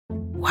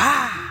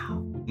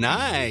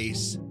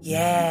Nice.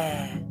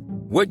 Yeah.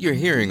 What you're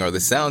hearing are the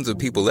sounds of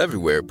people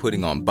everywhere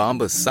putting on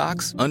Bombas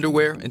socks,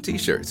 underwear, and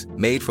T-shirts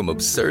made from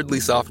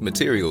absurdly soft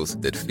materials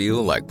that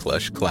feel like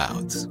plush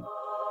clouds.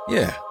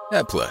 Yeah,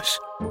 that plush.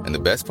 And the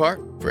best part?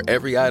 For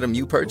every item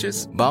you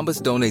purchase,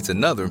 Bombas donates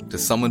another to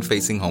someone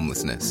facing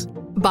homelessness.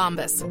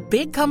 Bombas.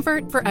 Big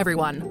comfort for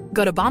everyone.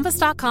 Go to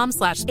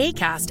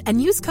bombas.com/ACAST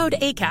and use code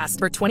ACAST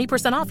for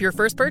 20% off your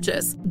first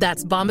purchase.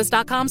 That's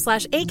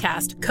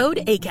bombas.com/ACAST.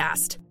 Code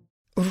ACAST.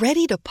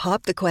 Ready to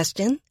pop the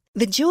question?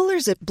 The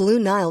jewelers at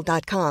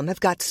BlueNile.com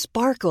have got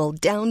sparkle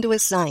down to a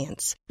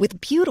science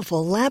with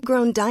beautiful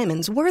lab-grown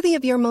diamonds worthy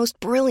of your most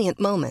brilliant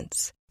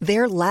moments.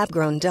 Their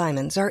lab-grown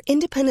diamonds are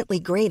independently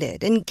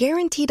graded and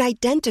guaranteed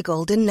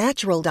identical to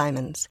natural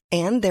diamonds,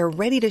 and they're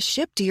ready to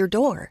ship to your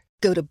door.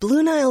 Go to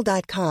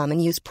BlueNile.com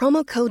and use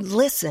promo code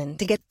LISTEN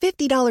to get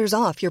 $50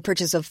 off your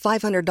purchase of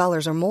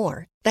 $500 or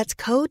more. That's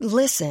code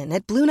LISTEN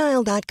at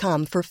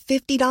BlueNile.com for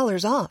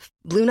 $50 off.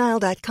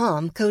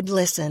 BlueNile.com, code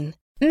LISTEN.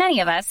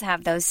 Many of us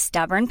have those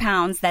stubborn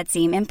pounds that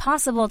seem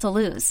impossible to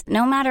lose,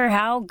 no matter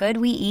how good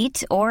we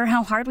eat or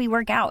how hard we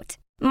work out.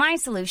 My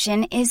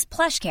solution is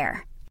PlushCare.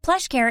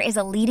 PlushCare is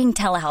a leading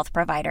telehealth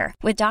provider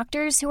with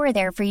doctors who are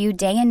there for you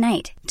day and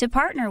night to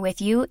partner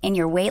with you in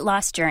your weight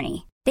loss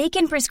journey. They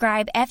can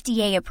prescribe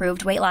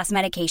FDA-approved weight loss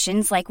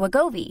medications like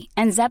Wegovy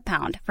and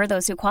Zepbound for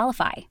those who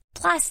qualify.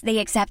 Plus, they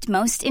accept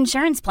most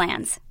insurance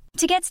plans.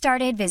 To get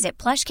started, visit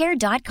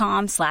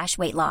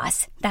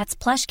plushcare.com/weightloss. That's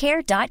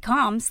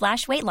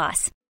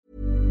plushcare.com/weightloss.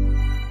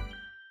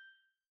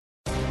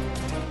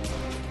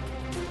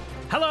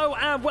 Hello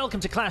and welcome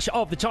to Clash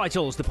of the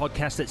Titles, the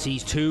podcast that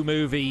sees two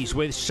movies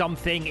with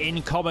something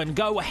in common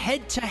go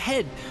head to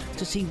head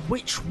to see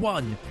which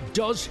one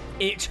does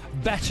it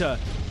better.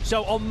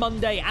 So on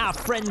Monday, our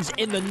friends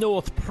in the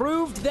North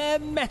proved their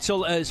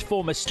mettle as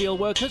former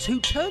steelworkers who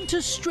turned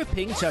to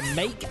stripping to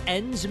make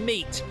ends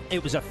meet.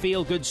 It was a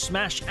feel-good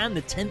smash and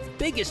the 10th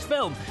biggest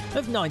film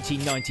of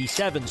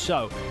 1997.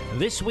 So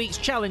this week's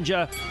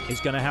challenger is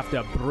going to have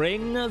to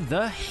bring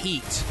the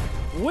heat.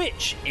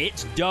 Which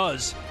it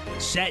does.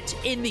 Set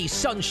in the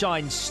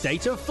sunshine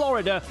state of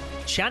Florida,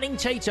 Channing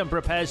Tatum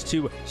prepares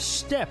to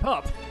step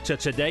up to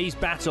today's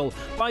battle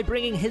by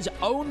bringing his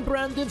own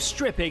brand of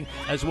stripping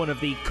as one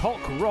of the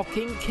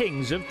cock-rocking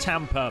kings of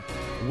Tampa.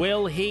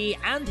 Will he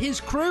and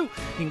his crew,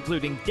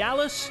 including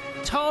Dallas,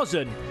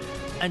 Tarzan,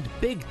 and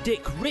Big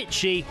Dick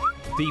Ritchie,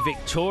 be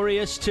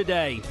victorious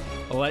today?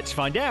 Let's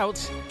find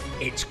out.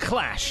 It's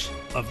Clash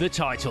of the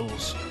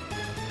Titles.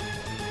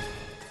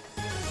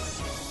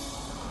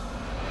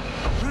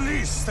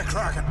 Release the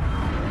Kraken!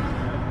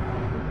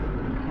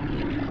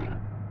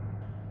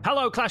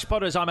 Hello, Clash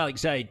Podders. I'm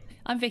Alex Zaid.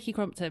 I'm Vicky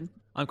Crompton.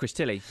 I'm Chris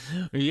Tilley.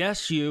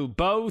 Yes, you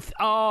both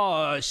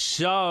are.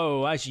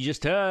 So, as you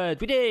just heard,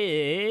 we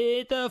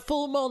did the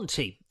Full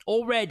Monty.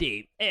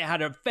 Already, it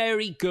had a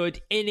very good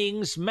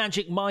innings.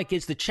 Magic Mike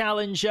is the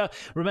challenger.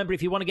 Remember,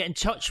 if you want to get in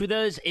touch with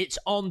us, it's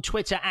on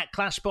Twitter at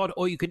ClashPod,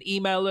 or you can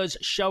email us,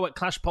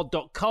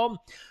 show@clashpod.com.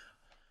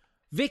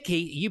 Vicky,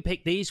 you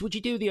picked these. Would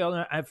you do the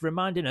honour of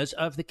reminding us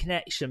of the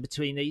connection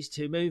between these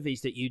two movies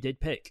that you did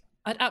pick?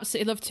 I'd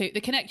absolutely love to. The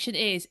connection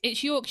is,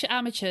 it's Yorkshire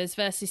Amateurs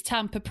versus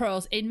Tampa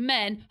Pros. In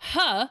men,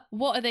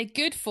 what are they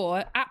good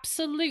for?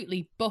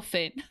 Absolutely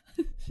buffing.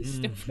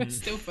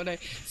 Still funny.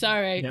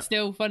 Sorry, yep.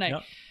 Still funny.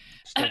 Yep.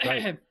 Still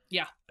great.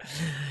 Yeah.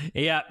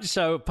 Yeah,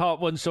 so part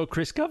one saw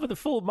Chris cover the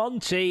Full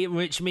Monty,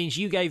 which means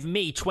you gave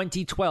me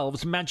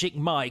 2012's Magic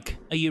Mike.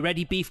 Are you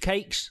ready,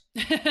 beefcakes?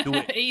 Do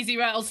it. Easy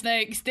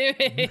rattlesnakes, do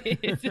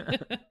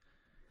it.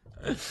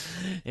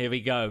 Here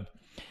we go.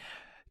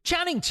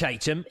 Channing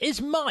Tatum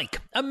is Mike,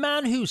 a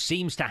man who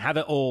seems to have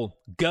it all.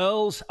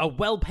 Girls, a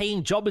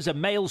well-paying job as a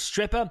male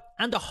stripper,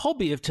 and a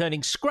hobby of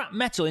turning scrap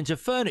metal into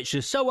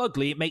furniture so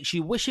ugly it makes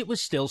you wish it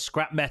was still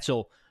scrap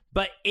metal.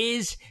 But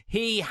is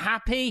he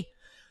happy?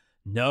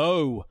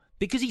 No,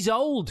 because he's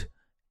old.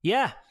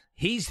 Yeah,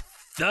 he's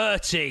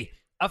 30.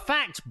 A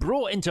fact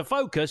brought into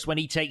focus when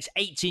he takes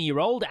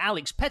 18-year-old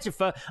Alex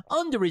Pettyfer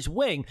under his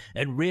wing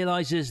and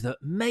realises that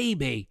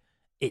maybe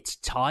it's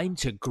time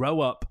to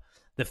grow up.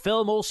 The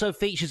film also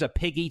features a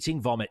pig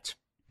eating vomit.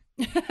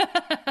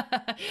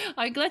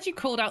 I'm glad you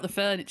called out the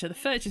furniture. The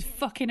furniture's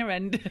fucking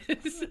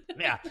horrendous.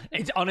 Yeah,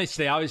 it's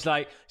honestly, I was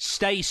like,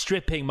 stay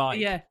stripping, Mike.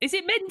 Yeah. Is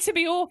it meant to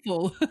be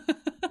awful?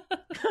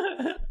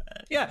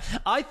 Yeah,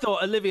 I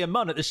thought Olivia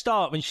Munn at the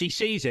start, when she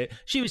sees it,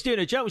 she was doing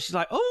a joke. She's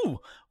like,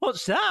 oh,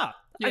 what's that?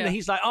 Yeah. And then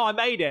he's like, oh, I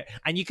made it.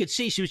 And you could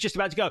see she was just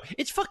about to go,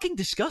 it's fucking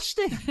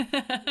disgusting.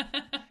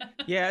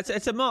 Yeah,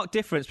 it's a marked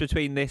difference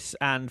between this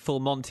and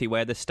Full Monty,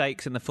 where the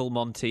stakes in the Full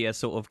Monty are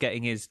sort of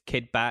getting his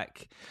kid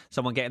back,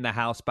 someone getting their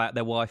house back,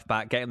 their wife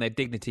back, getting their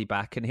dignity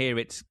back. And here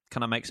it's,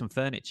 can I make some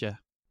furniture?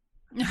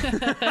 Dude,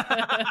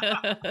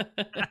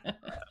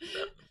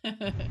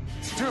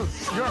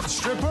 you're a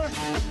stripper?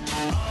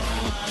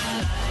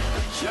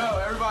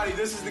 Yo, everybody,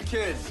 this is the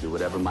kid. Do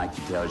whatever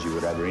Mikey tells you,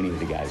 whatever any of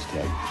the guys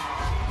tell you.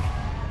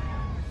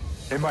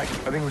 Hey, Mike,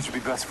 I think we should be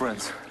best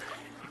friends.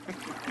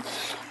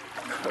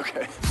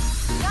 Okay.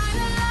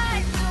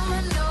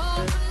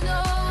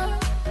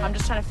 I'm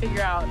just trying to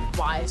figure out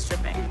why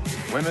stripping.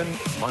 Women,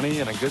 money,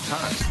 and a good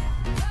time.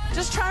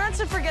 Just try not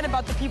to forget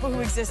about the people who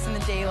exist in the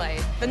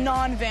daylight, the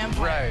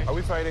non-vampire. Right. Are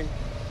we fighting?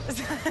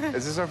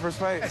 Is this our first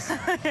fight? So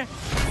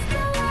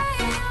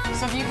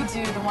if you could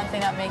do the one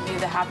thing that made you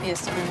the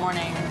happiest every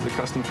morning. The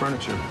custom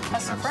furniture.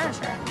 Custom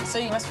furniture. So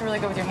you must be really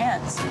good with your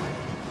hands.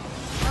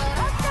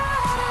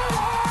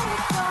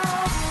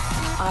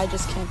 I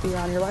just can't be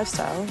around your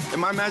lifestyle.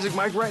 Am I Magic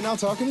Mike right now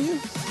talking to you?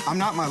 I'm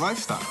not my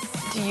lifestyle.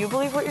 Do you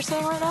believe what you're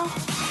saying right now?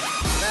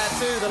 That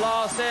too, the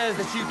law says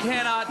that you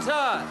cannot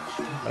touch.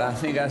 But I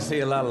think I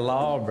see a lot of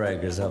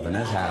lawbreakers up in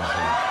this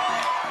house.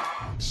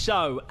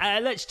 So,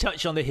 let's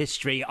touch on the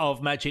history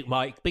of Magic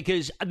Mike,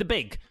 because the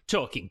big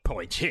talking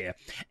point here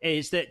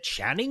is that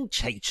Channing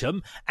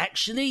Tatum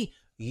actually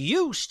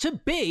used to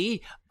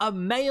be a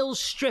male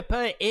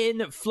stripper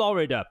in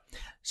Florida.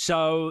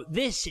 So,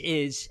 this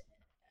is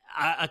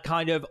a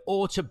kind of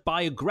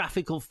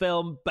autobiographical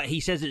film, but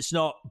he says it's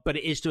not, but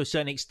it is to a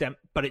certain extent,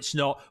 but it's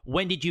not.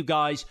 When did you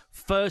guys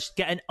first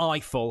get an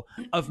eyeful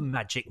of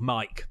Magic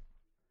Mike?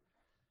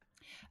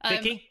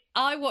 Vicky?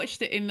 I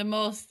watched it in the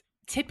most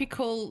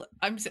typical,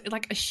 I'm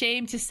like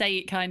ashamed to say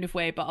it kind of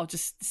way, but I'll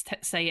just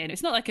say it.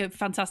 It's not like a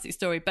fantastic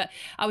story, but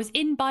I was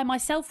in by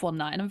myself one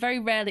night, and I'm very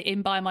rarely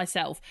in by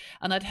myself,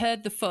 and I'd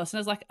heard the fuss, and I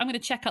was like, I'm going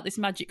to check out this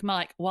Magic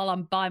Mike while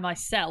I'm by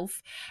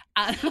myself,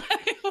 and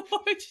I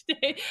watched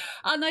it,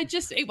 and I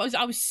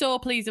was so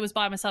pleased I was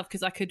by myself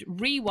because I could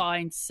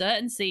rewind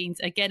certain scenes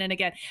again and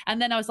again, and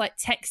then I was like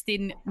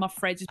texting my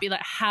friends, just be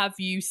like, have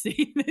you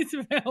seen this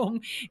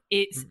film?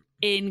 It's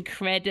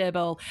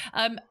incredible.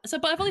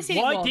 But I've only seen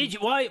it once.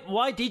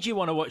 Why did you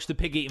want to watch the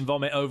pig eating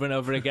vomit over and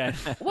over again?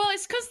 Well,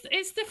 it's because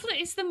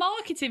it's the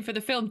marketing for the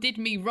film did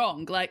me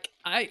wrong. Like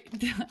I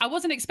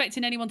wasn't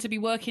expecting anyone to be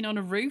working on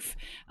a roof,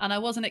 and I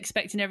wasn't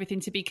expecting everything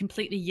to be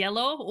completely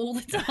yellow all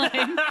the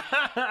time.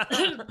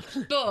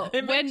 But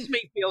it makes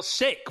me feel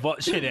sick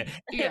watching it.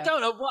 Yeah. I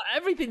don't know what,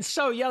 everything's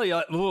so yellow. You're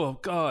like, oh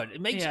god,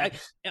 it makes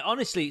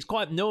honestly, it's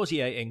quite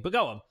nauseating. But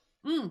go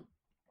on.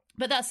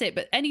 But that's it.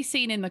 But any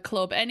scene in the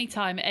club,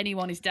 anytime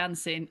anyone is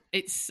dancing,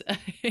 it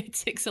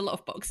ticks a lot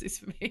of boxes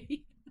for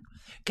me.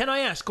 Can I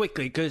ask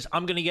quickly, because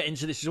I'm going to get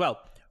into this as well,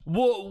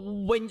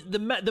 when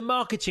the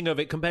marketing of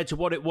it compared to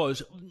what it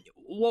was,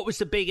 what was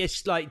the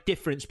biggest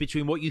difference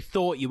between what you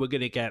thought you were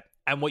going to get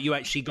and what you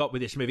actually got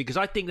with this movie? Because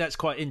I think that's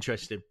quite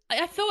interesting.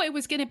 I thought it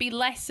was going to be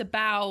less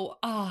about,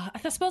 I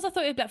suppose I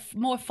thought it would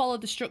more follow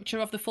the structure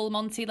of the Full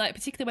Monty,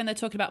 particularly when they're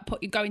talking about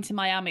going to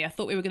Miami. I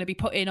thought we were going to be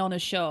putting on a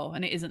show,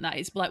 and it isn't that.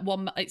 It's like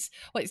it's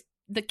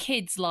the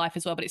kid's life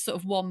as well, but it's sort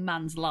of one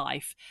man's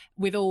life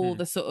with all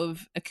the sort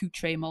of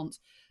accoutrements.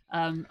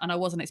 And I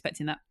wasn't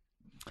expecting that.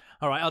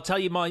 All right, I'll tell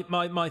you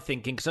my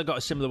thinking, because I got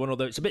a similar one,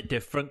 although it's a bit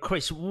different.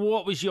 Chris,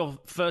 what was your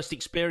first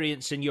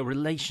experience in your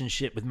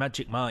relationship with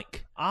Magic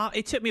Mike?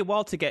 It took me a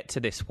while to get to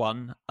this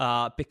one,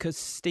 because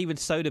Steven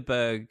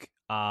Soderbergh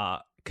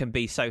can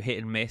be so hit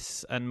and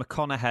miss, and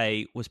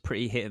McConaughey was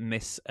pretty hit and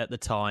miss at the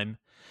time.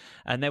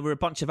 And there were a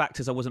bunch of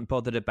actors I wasn't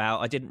bothered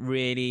about. I didn't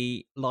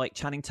really like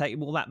Channing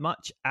Tatum all that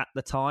much at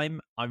the time.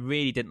 I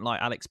really didn't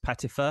like Alex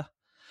Pettyfer.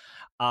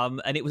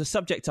 And it was a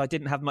subject I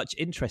didn't have much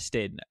interest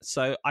in.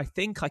 So I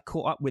think I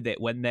caught up with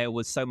it when there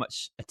was so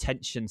much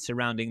attention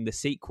surrounding the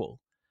sequel.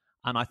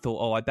 And I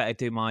thought, I better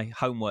do my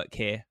homework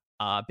here,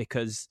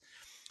 because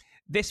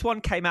this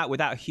one came out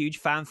without a huge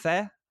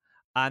fanfare.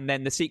 And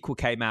then the sequel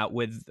came out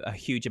with a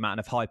huge amount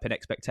of hype and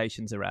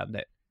expectations around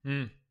it.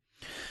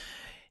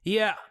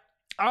 Yeah.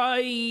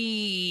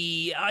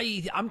 I'm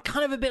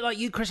kind of a bit like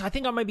you, Chris. I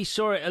think I maybe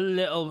saw it a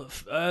little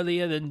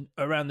earlier than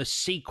around the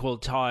sequel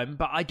time,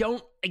 but I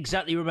don't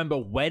exactly remember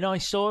when I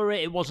saw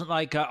it. It wasn't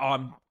like,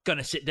 I'm going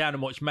to sit down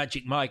and watch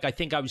Magic Mike. I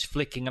think I was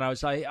flicking and I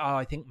was like,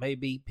 I think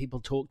maybe people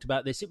talked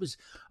about this. It was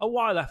a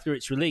while after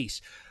its release.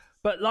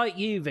 But like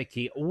you,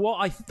 Vicky, what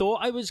I thought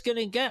I was going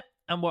to get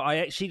and what I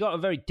actually got are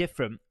very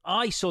different.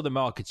 I saw the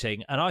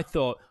marketing and I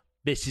thought,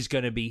 this is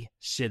going to be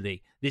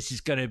silly. This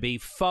is going to be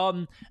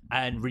fun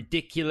and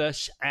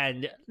ridiculous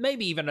and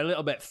maybe even a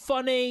little bit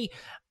funny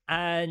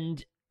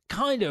and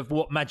kind of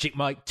what Magic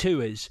Mike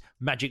 2 is,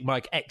 Magic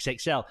Mike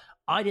XXL.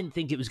 I didn't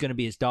think it was going to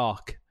be as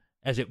dark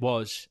as it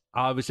was.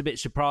 I was a bit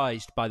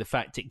surprised by the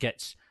fact it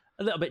gets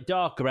a little bit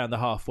dark around the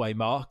halfway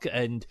mark,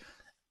 and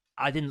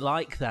I didn't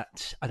like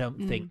that, I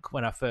don't think,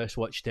 when I first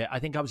watched it. I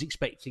think I was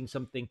expecting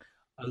something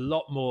a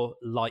lot more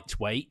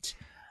lightweight.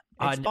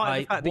 In spite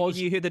of the fact that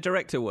you knew who the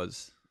director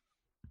was.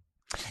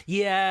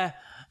 Yeah,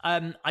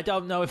 I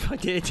don't know if I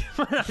did.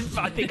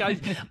 I think I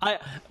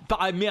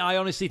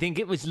honestly think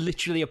it was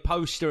literally a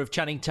poster of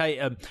Channing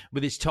Tatum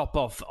with his top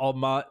off on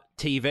my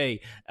TV,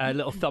 a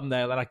little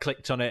thumbnail, and I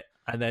clicked on it,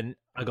 and then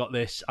I got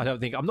this.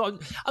 I'm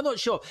not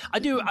sure.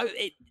 Do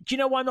you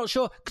know why I'm not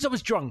sure? Because I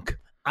was drunk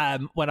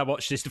when I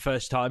watched this the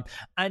first time,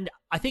 and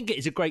I think it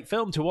is a great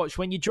film to watch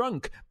when you're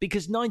drunk,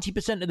 because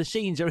 90% of the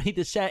scenes are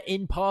either set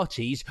in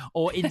parties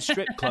or in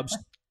strip clubs,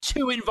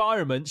 two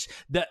environments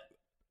that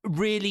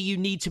really you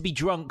need to be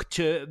drunk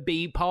to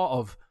be part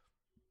of.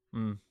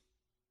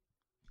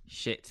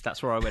 Shit,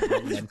 that's where I went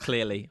wrong then.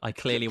 I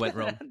clearly went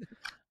wrong.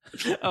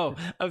 Oh,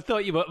 I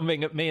thought you were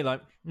coming at me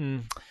like,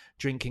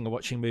 drinking or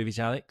watching movies,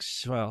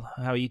 Alex. Well,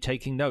 how are you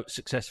taking notes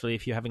successfully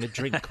if you're having a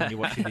drink when you're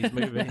watching these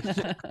movies?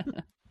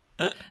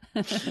 All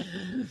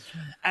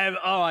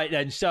right,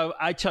 then. So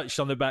I touched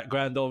on the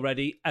background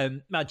already.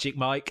 Magic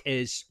Mike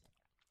is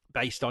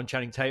based on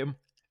Channing Tatum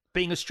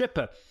being a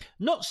stripper.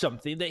 Not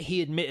something that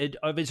he admitted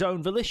of his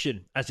own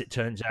volition, as it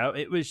turns out.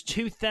 It was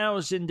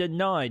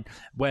 2009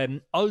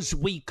 when Us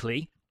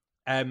Weekly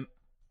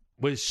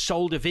was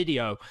sold a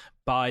video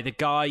by the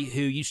guy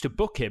who used to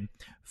book him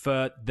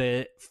for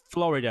the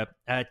Florida,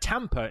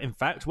 Tampa, in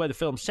fact, where the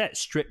film set,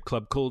 strip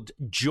club called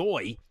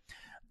Joy,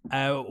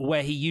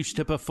 where he used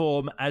to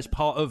perform as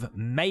part of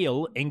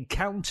Male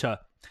Encounter.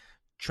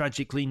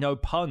 Tragically, no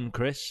pun,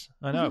 Chris.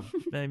 I know.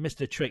 I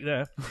missed a trick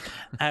there.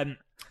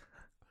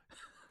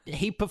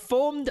 He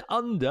performed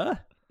under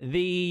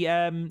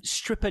the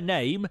stripper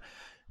name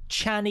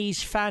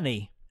Channy's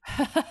Fanny.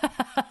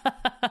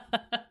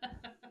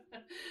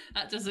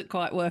 That doesn't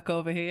quite work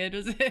over here,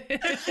 does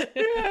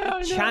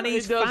it?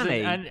 Channy's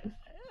Fanny. And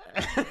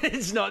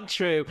it's not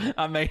true.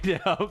 I made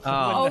it up.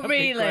 Oh,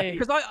 really?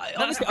 Because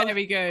That's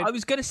very good. I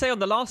was going to say on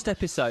the last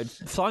episode,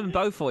 Simon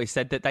Beaufoy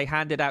said that they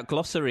handed out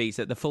glossaries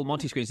at the Full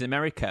Monty screens in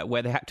America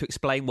where they had to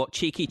explain what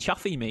cheeky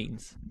chuffy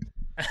means.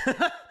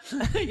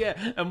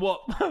 Yeah, and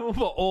what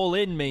all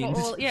in means.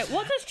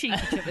 What does cheeky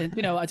chuffy?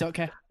 You know what? I don't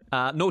care.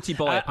 Naughty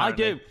boy. I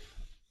do.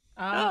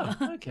 Oh,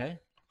 okay.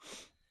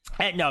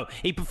 No,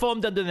 he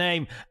performed under the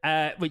name,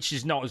 which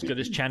is not as good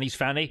as Channy's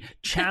Fanny,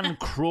 Chan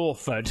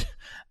Crawford.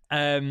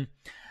 Okay.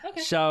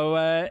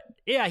 So,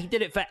 he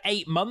did it for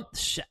 8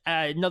 months.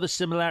 Another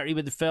similarity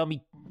with the film,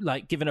 he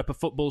given up a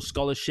football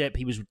scholarship.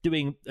 He was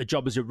doing a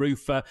job as a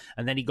roofer,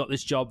 and then he got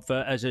this job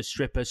as a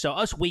stripper. So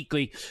Us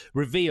Weekly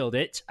revealed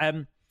it,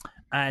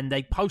 and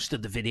they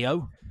posted the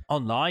video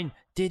online.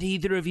 Did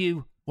either of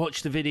you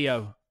watch the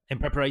video in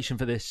preparation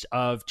for this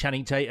of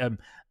Channing Tatum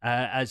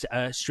as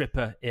a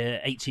stripper,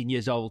 18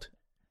 years old?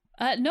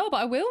 No, but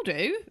I will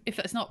do, if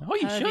it's not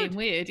you pervy should. and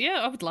weird.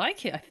 Yeah, I would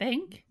like it, I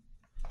think.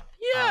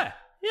 Yeah.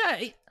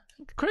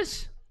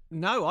 Chris?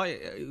 No,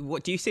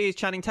 what do you see as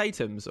Channing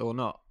Tatum's or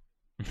not?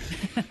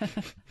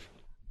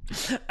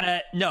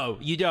 No,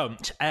 you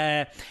don't.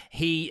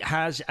 He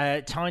has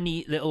a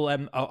tiny little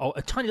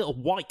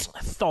white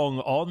thong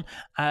on,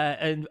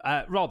 and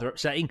rather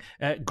upsetting,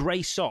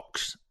 grey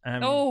socks.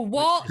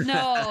 What?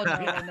 No.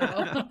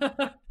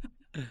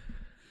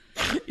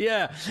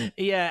 Yeah.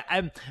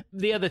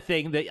 The other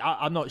thing that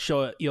I'm not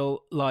sure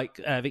you'll like,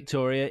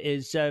 Victoria,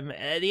 is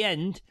at the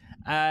end,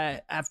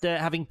 after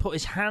having put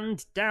his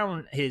hand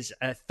down his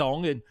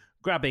thong and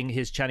grabbing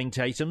his Channing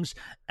Tatum's,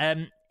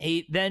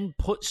 he then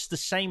puts the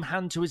same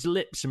hand to his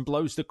lips and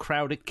blows the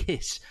crowd a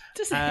kiss.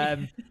 Does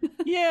he?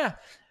 Yeah.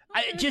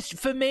 Just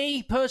for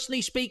me,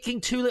 personally speaking,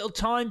 too little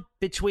time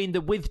between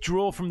the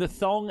withdrawal from the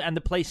thong and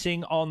the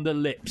placing on the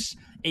lips.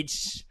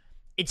 It's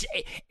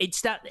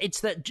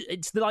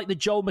like the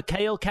Joel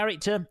McHale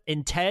character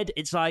in Ted.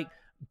 It's like,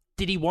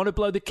 did he want to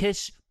blow the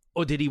kiss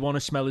or did he want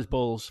to smell his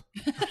balls?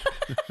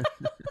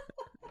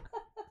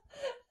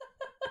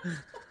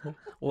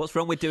 What's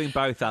wrong with doing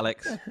both,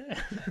 Alex?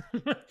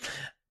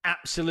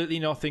 Absolutely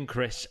nothing,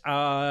 Chris.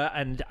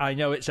 And I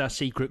know it's our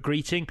secret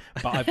greeting,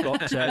 but I've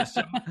got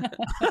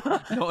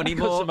not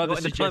anymore. Not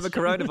in the time of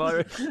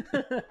coronavirus.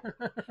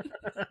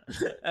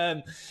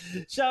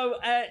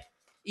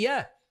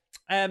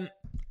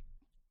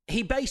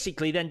 He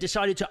basically then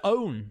decided to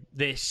own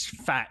this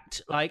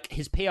fact. Like,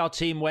 his PR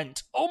team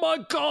went, "Oh my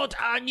God,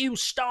 our new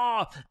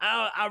star,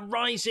 our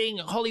rising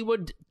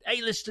Hollywood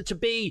A-lister to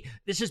be.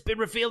 This has been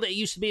revealed that he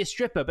used to be a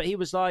stripper." But he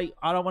was like,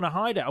 "I don't want to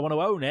hide it. I want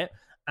to own it."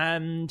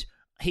 And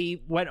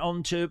he went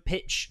on to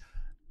pitch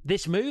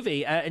this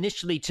movie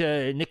initially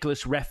to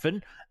Nicholas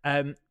Refn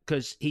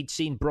because he'd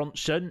seen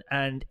Bronson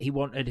and he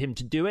wanted him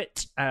to do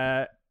it.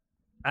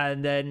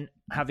 And then,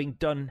 having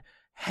done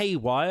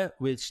Haywire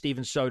with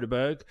Steven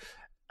Soderbergh,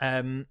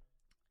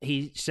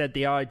 he said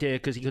the idea,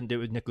 because he couldn't do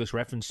it with Nicholas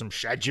Refn, some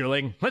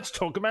scheduling. Let's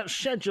talk about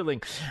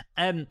scheduling.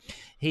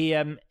 He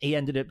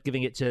ended up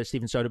giving it to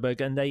Steven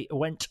Soderbergh, and they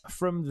went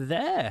from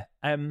there.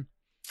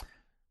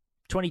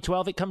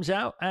 2012 it comes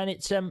out, and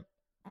it's to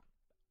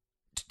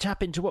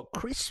tap into what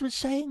Chris was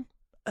saying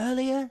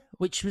earlier,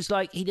 which was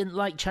like he didn't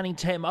like Channing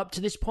Tatum up to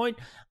this point.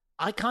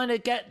 I kind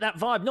of get that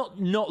vibe,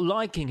 not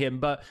liking him,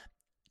 but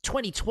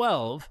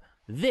 2012,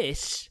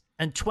 this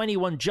and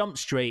 21 Jump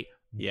Street.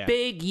 Yeah.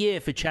 Big year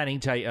for Channing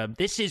Tatum.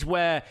 This is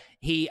where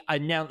he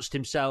announced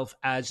himself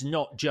as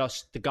not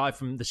just the guy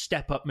from the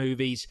Step Up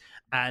movies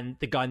and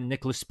the guy in the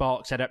Nicholas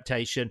Sparks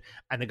adaptation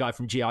and the guy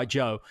from G.I.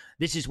 Joe.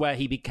 This is where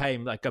he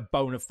became like a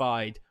bona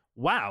fide,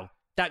 wow,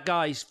 that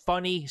guy's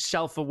funny,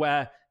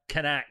 self-aware,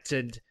 can act,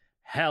 and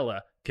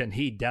hella can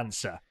he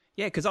dancer.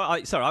 Yeah, because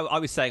I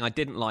was saying I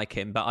didn't like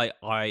him, but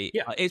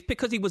it's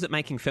because he wasn't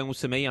making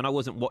films for me and I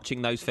wasn't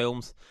watching those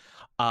films.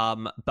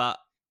 But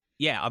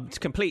yeah, I'm a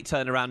complete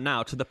turnaround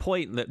now to the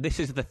point that this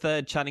is the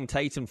third Channing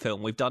Tatum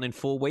film we've done in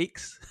 4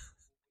 weeks.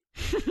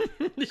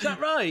 Is that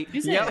right?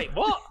 Is it? it? Wait,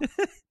 what?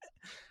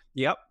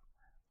 Yep.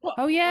 What?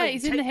 Oh, yeah, Wait,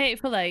 he's in The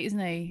Hateful Eight, isn't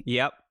he?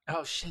 Yep.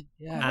 Oh shit!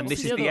 Yeah. And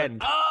this is the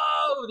end.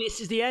 Oh,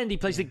 this is the end. He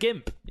plays the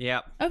Gimp.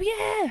 Yeah. Oh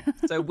yeah.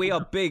 So we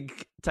are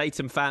big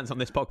Tatum fans on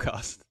this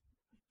podcast.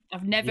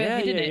 I've never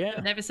hidden it.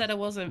 I've never said I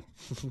wasn't.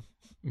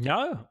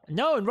 No,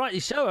 and rightly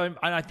so. And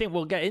I think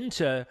we'll get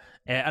into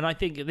and I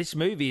think this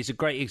movie is a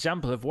great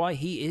example of why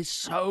he is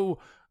so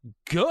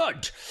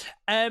good.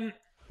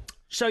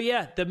 So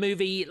yeah, the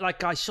movie,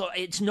 like I saw,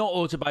 it's not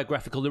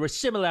autobiographical. There are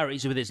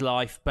similarities with his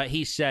life, but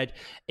he said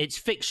it's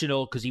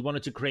fictional because he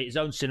wanted to create his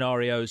own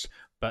scenarios,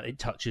 but it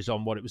touches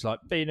on what it was like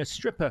being a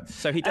stripper.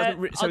 So he doesn't.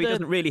 He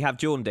doesn't really have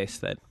jaundice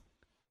then.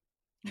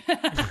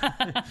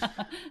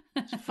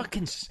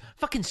 fucking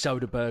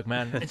Soderbergh,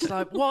 man. It's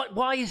like, what?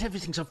 Why is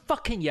everything so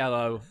fucking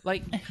yellow?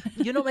 Like,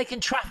 you're not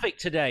making Traffic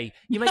today.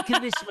 You're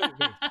making this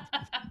movie.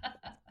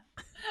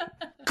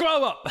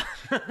 Grow up.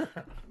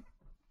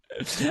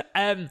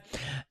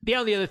 The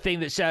only other thing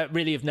that's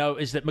really of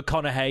note is that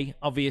McConaughey,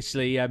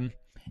 obviously,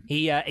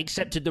 he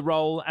accepted the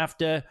role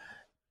after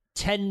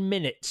 10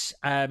 minutes,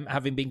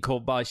 having been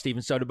called by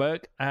Steven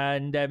Soderbergh,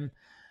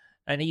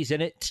 and he's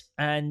in it,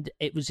 and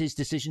it was his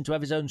decision to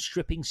have his own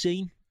stripping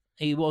scene.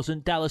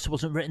 Dallas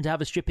wasn't written to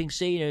have a stripping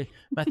scene.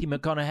 Matthew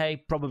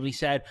McConaughey probably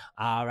said,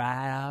 all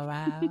right,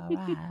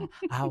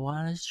 I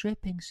want a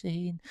stripping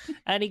scene.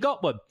 And he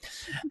got one.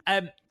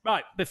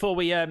 Right, before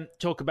we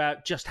talk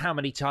about just how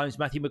many times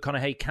Matthew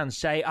McConaughey can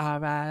say, all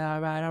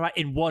right,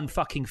 in one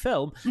fucking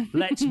film,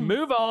 let's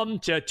move on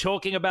to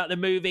talking about the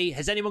movie.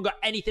 Has anyone got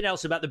anything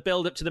else about the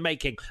build-up to the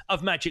making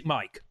of Magic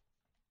Mike?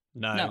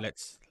 No.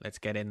 Let's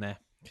get in there.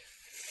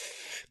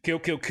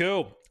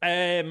 Cool.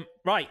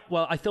 Right,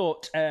 well, I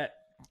thought...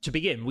 to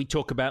begin, we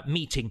talk about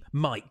meeting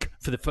Mike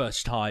for the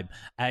first time.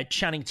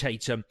 Channing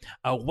Tatum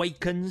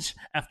awakens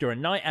after a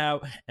night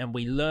out, and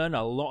we learn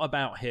a lot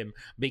about him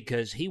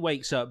because he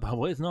wakes up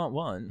with not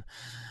one,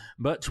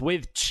 but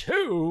with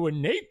two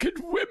naked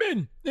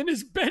women in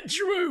his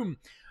bedroom,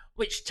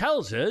 which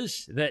tells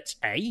us that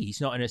A,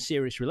 he's not in a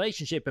serious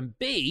relationship, and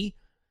B,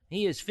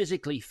 he is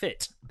physically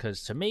fit,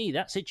 because to me,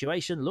 that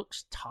situation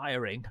looks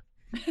tiring.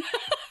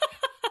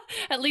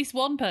 At least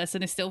one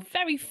person is still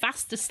very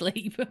fast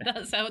asleep.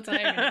 That's how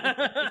tiring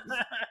it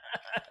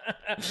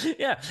is.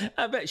 Yeah,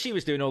 I bet she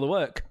was doing all the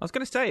work. I was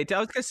going to say,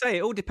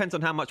 it all depends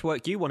on how much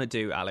work you want to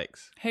do,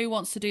 Alex. Who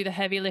wants to do the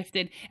heavy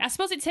lifting? I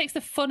suppose it takes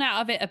the fun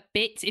out of it a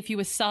bit if you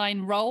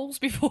assign roles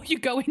before you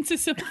go into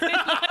something like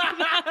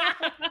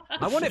that.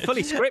 I want it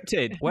fully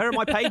scripted. Where are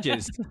my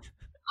pages?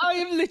 I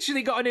have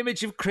literally got an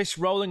image of Chris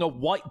rolling a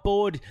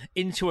whiteboard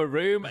into a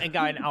room and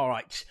going, all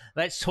right,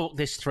 let's talk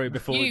this through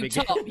before we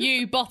begin. You top,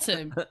 you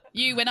bottom.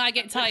 You, when I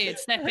get tired,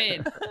 step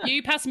in.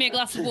 You pass me a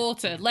glass of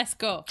water. Let's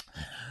go.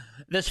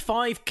 There's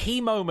 5 key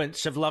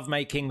moments of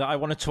lovemaking that I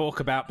want to talk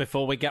about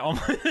before we get on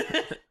with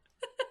it.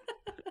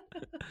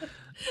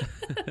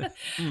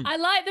 I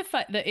like the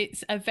fact that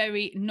it's a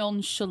very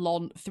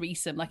nonchalant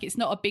threesome. Like, it's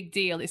not a big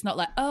deal. It's not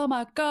like, oh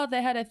my God,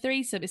 they had a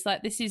threesome. It's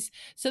like, this is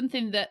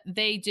something that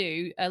they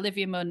do,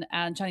 Olivia Munn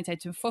and Channing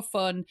Tatum, for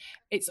fun.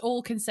 It's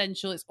all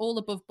consensual. It's all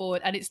above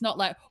board. And it's not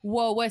like,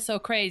 whoa, we're so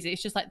crazy.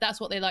 It's just like,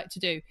 that's what they like to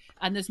do.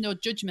 And there's no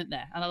judgment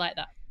there. And I like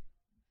that.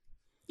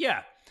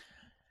 Yeah.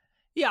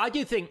 Yeah, I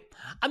do think,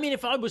 I mean,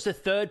 if I was the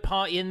third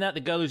party in that, the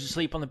girl who's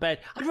asleep on the bed,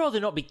 I'd rather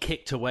not be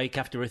kicked awake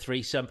after a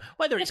threesome,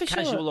 whether it's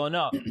casual or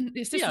not.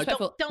 It's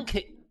disrespectful. Don't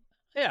kick.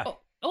 Yeah.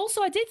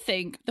 Also, I did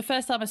think the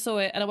first time I saw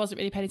it, and I wasn't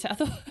really paying attention,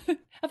 I thought,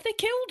 have they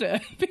killed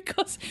her?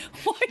 Because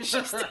why is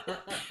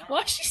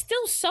she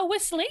still so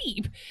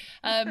asleep?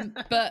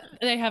 But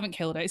they haven't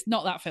killed her. It's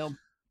not that film.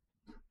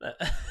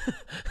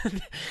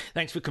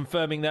 Thanks for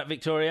confirming that,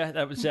 Victoria.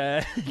 That was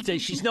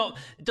she's not.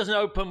 It doesn't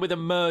open with a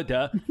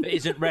murder that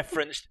isn't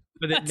referenced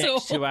for the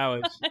next 2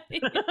 hours.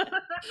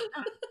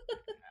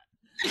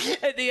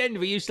 At the end,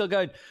 were you still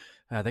going?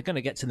 Oh, they're going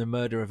to get to the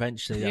murder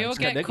eventually. You'll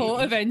get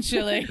caught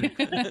eventually.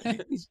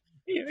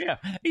 Yeah,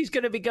 he's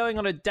going to be going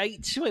on a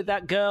date with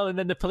that girl, and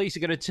then the police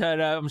are going to turn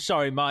out. I'm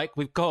sorry, Mike,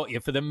 we've caught you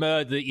for the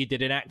murder that you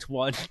did in Act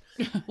 1.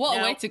 What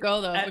a way to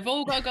go, though. We've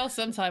all got to go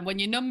sometime when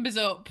your number's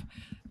up.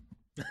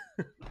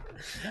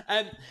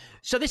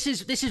 So this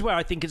is where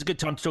I think it's a good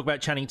time to talk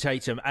about Channing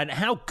Tatum and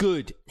how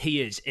good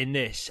he is in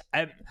this,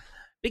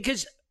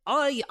 because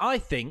I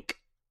think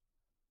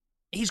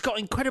he's got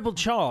incredible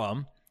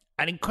charm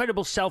and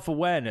incredible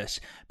self-awareness,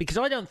 because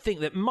I don't think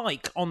that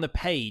Mike on the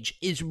page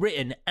is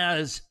written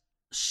as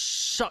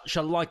such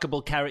a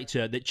likable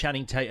character that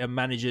Channing Tatum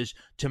manages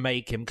to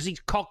make him, because he's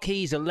cocky,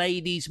 he's a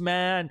ladies'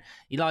 man,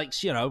 he likes,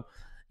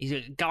 he's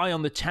a guy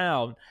on the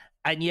town,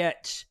 and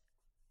yet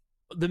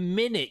the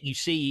minute you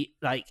see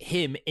like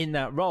him in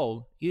that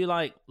role, you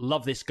like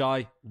love this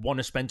guy, want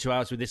to spend 2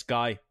 hours with this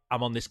guy.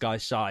 I'm on this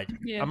guy's side.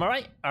 Yeah. Am I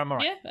right?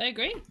 Yeah, I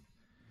agree.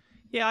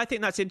 Yeah, I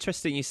think that's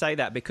interesting you say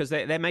that, because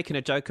they're making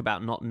a joke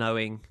about not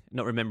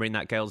remembering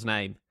that girl's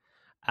name,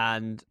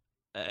 and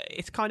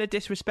it's kind of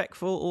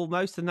disrespectful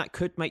almost, and that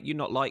could make you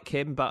not like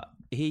him, but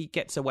he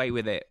gets away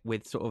with it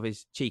with sort of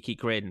his cheeky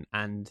grin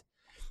and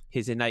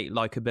his innate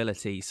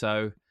likability.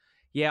 So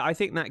yeah, I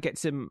think that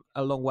gets him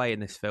a long way in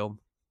this film.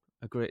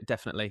 Agree,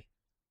 definitely.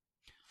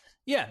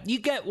 Yeah, you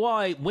get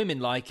why women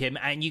like him,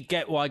 and you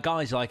get why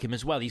guys like him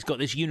as well. He's got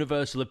this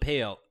universal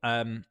appeal.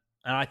 And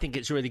I think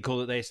it's really cool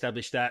that they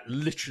established that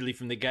literally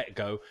from the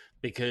get-go,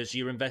 because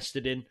you're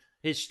invested in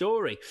his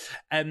story.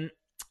 And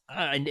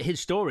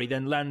his story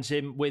then lands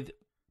him with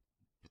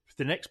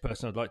the next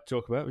person I'd like to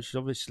talk about, which is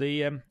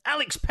obviously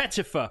Alex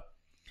Pettyfer.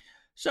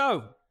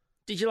 So,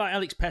 did you like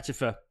Alex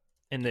Pettyfer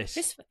in this?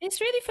 It's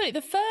really funny.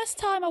 The first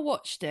time I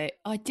watched it,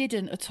 I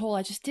didn't at all.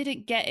 I just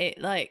didn't get it.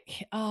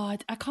 Like, I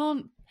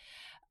can't...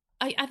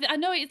 I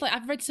know it's like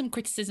I've read some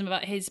criticism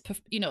about his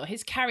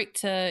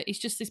character. He's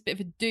just this bit of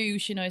a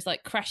douche, he's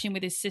like crashing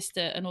with his sister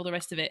and all the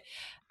rest of it.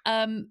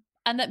 And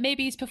that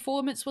maybe his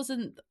performance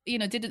wasn't,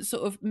 didn't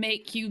sort of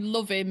make you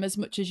love him as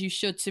much as you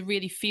should to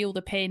really feel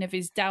the pain of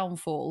his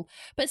downfall.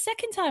 But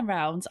second time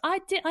round, I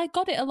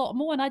got it a lot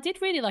more, and I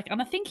did really like it.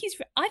 And I think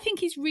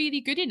he's really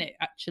good in it,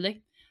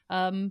 actually.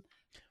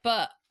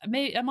 But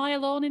am I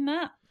alone in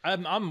that?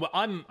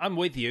 I'm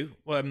with you.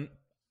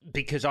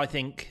 Because I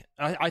think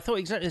I thought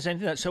exactly the same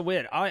thing. That's so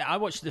weird. I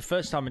watched it the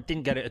first time and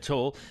didn't get it at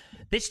all.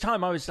 This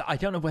time I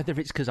don't know whether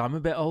it's because I'm a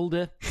bit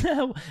older,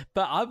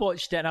 but I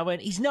watched it and I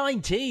went, he's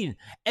 19.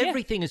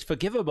 Everything is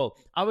forgivable.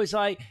 I was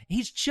like,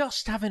 he's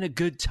just having a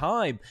good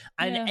time.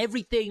 And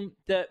everything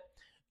that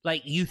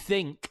like you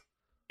think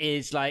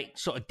is like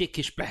sort of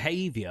dickish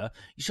behaviour,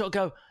 you sort of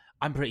go,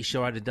 I'm pretty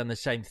sure I'd have done the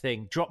same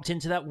thing. Dropped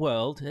into that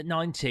world at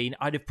 19,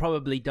 I'd have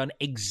probably done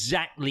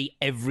exactly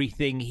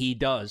everything he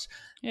does.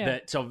 Yeah.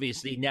 That's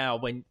obviously now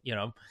when,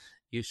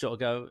 you sort of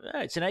go,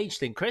 it's an age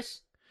thing,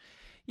 Chris.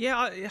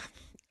 Yeah,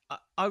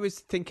 I was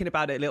thinking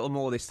about it a little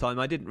more this time.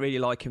 I didn't really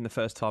like him the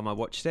first time I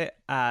watched it,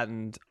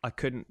 and I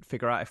couldn't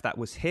figure out if that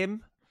was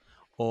him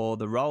or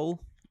the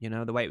role,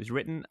 the way it was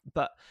written.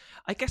 But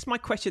I guess my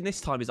question this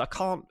time is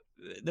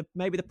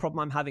maybe the problem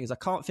I'm having is I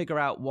can't figure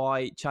out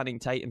why Channing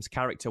Tatum's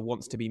character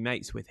wants to be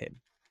mates with him.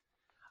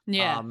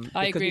 Yeah, I agree with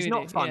you. Because he's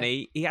not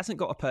funny. He hasn't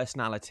got a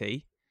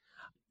personality.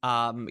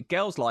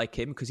 Girls like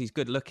him because he's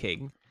good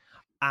looking.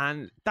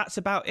 And that's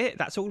about it.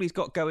 That's all he's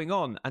got going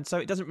on. And so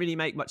it doesn't really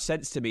make much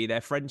sense to me,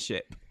 their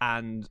friendship.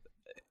 And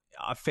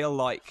I feel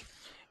like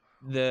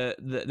there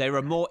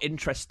are more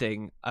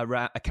interesting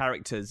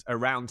characters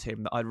around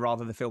him that I'd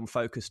rather the film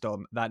focused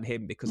on than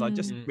him, because I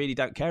just really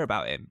don't care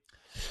about him.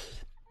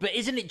 But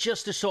isn't it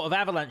just a sort of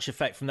avalanche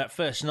effect from that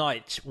first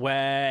night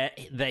where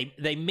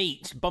they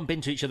meet, bump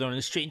into each other on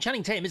the street, and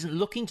Channing Tatum isn't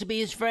looking to be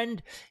his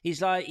friend. He's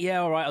like,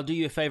 yeah, all right, I'll do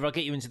you a favour, I'll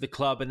get you into the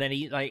club. And then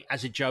he, like,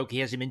 as a joke, he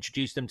has him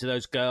introduce them to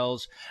those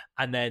girls.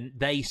 And then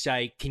they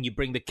say, can you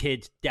bring the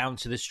kid down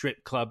to the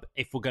strip club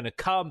if we're going to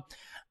come?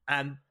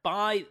 And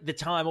by the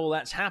time all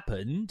that's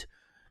happened,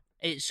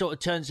 it sort of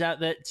turns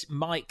out that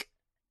Mike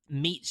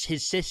meets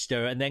his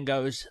sister and then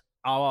goes,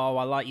 oh,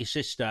 I like your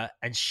sister.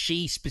 And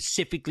she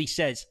specifically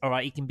says, all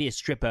right, he can be a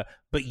stripper,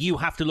 but you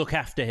have to look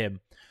after him.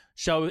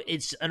 So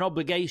it's an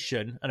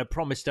obligation and a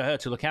promise to her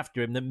to look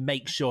after him that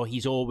makes sure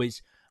he's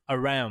always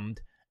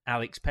around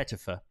Alex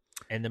Pettyfer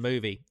in the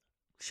movie.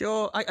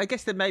 Sure. I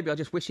guess then maybe I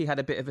just wish he had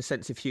a bit of a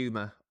sense of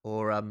humour,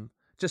 or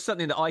just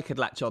something that I could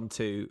latch on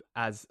to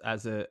as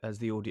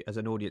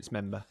an audience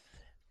member.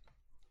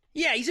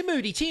 Yeah, he's a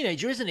moody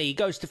teenager, isn't he? He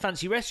goes to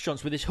fancy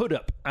restaurants with his hood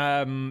up,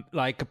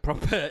 like a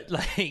proper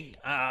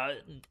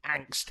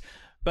angst.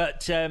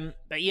 But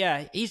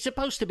yeah, he's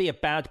supposed to be a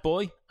bad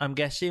boy, I'm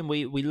guessing.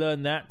 We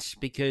learn that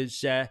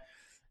because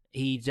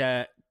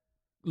he'd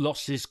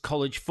lost his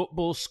college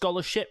football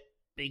scholarship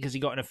because he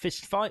got in a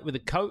fist fight with a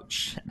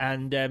coach,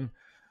 and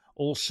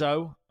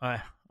also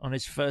on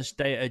his first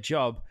day at a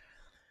job,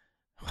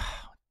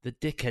 the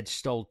dickhead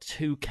stole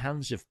 2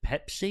 cans of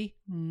Pepsi.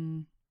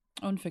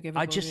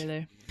 Unforgivable,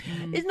 really.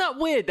 Isn't that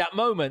weird, that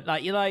moment?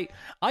 Like, you're like,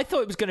 I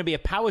thought it was going to be a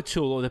power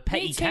tool or the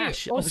petty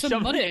cash or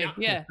some money.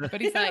 Yeah,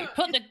 but he's like,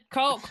 put the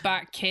Coke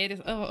back,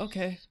 kid. Oh,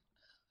 okay.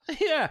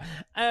 Yeah.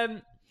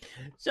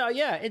 So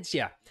yeah,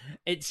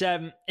 it's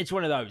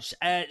one of those.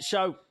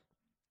 So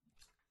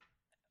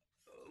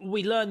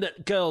we learn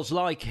that girls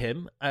like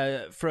him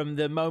from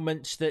the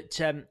moment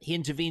that he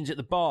intervenes at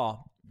the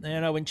bar.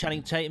 When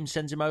Channing Tatum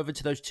sends him over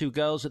to those 2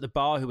 girls at the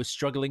bar who were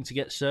struggling to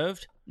get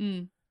served.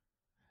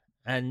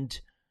 And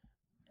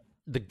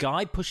the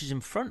guy pushes in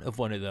front of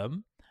one of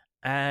them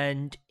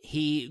and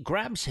he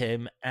grabs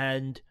him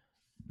and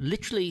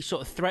literally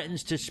sort of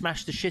threatens to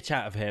smash the shit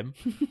out of him.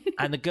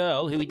 And the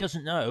girl, who he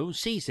doesn't know,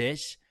 sees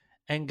this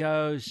and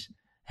goes,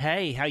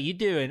 hey, how you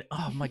doing?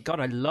 Oh, my God,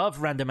 I love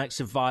random acts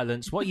of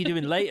violence. What are you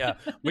doing later?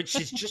 Which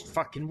is just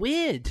fucking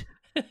weird.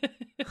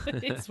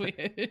 It's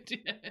weird.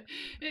 Yeah,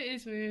 it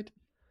is weird.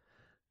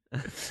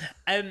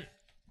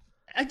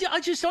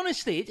 I just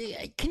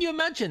honestly, can you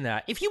imagine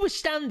that? If you were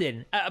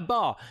standing at a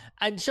bar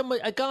and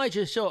a guy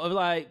just sort of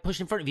like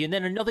pushed in front of you, and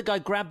then another guy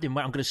grabbed him,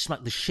 well, I'm going to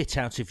smack the shit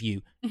out of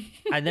you,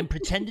 and then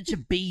pretended to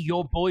be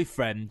your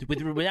boyfriend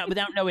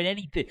without knowing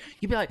anything,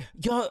 you'd be like,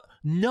 you're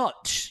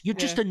nuts. You're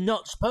just a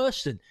nuts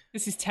person.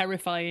 This is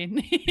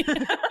terrifying.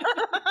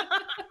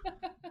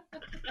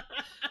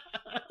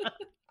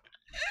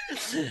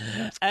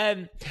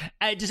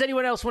 Does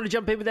anyone else want to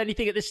jump in with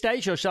anything at this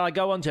stage, or shall I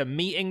go on to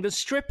meeting the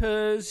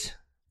strippers?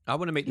 I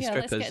want to meet the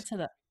strippers. Let's get to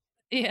that.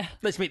 Yeah.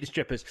 Let's meet the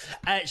strippers.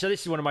 So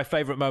this is one of my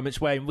favourite moments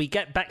when we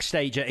get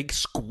backstage at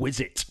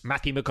Exquisite,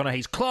 Matthew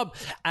McConaughey's club,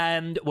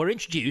 and we're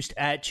introduced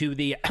to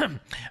the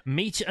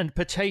meat and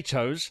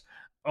potatoes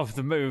of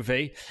the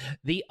movie,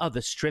 the other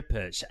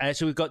strippers.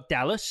 So we've got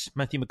Dallas,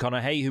 Matthew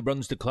McConaughey, who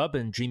runs the club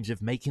and dreams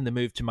of making the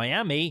move to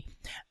Miami.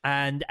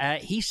 And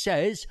he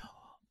says,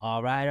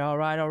 all right.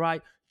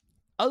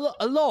 A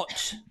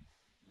lot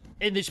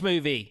in this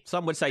movie.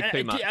 Some would say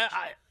too much.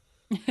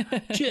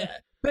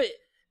 But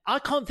I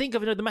can't think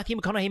of another Matthew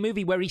McConaughey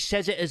movie where he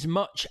says it as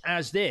much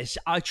as this.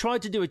 I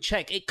tried to do a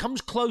check. It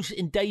comes close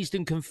in Dazed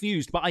and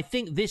Confused, but I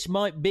think this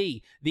might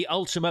be the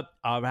ultimate,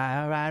 all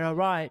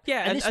right.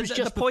 Yeah, and this was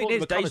just the point is,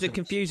 Dazed Reconnaissance. and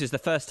Confused is the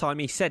first time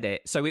he said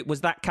it, so it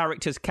was that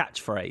character's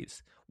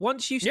catchphrase.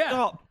 Once you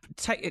start,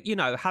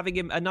 having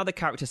him another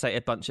character say it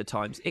a bunch of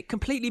times, it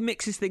completely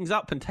mixes things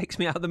up and takes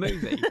me out of the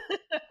movie.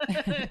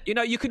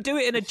 You can do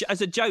it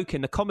as a joke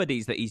in the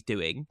comedies that he's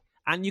doing,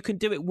 and you can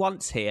do it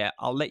once here,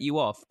 I'll let you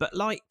off. But,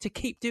 to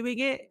keep doing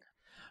it...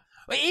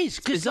 It is,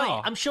 because,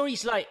 I'm sure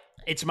he's like,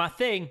 it's my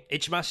thing,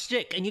 it's my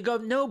stick. And you go,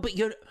 no, but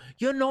you're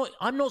not,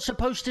 I'm not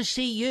supposed to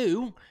see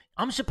you.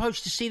 I'm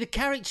supposed to see the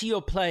character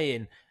you're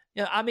playing.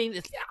 I mean,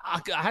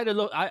 I had a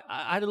look. I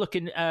had a look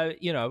in, A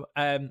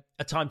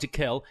Time to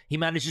Kill. He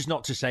manages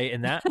not to say it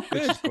in that,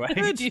 which is great.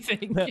 What do you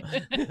think?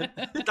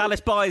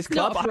 Dallas Buyers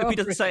Club. I hope he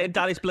doesn't say it in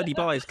Dallas Bloody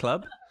Buyers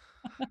Club.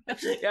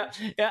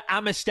 Yeah,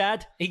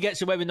 Amistad. He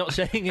gets away with not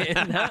saying it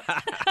in that.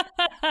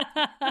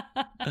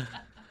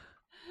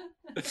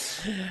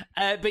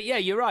 But yeah,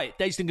 you're right.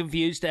 Dazed and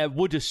Confused.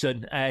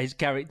 Wooderson, his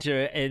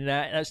character in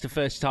that's the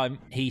first time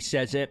he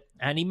says it,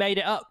 and he made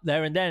it up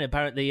there and then.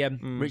 Apparently,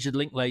 Richard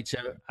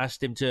Linklater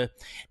asked him to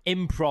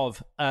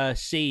improv a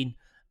scene,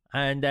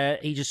 and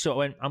he just sort of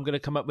went, "I'm going to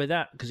come up with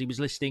that," because he was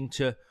listening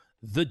to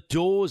The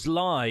Doors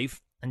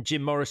live, and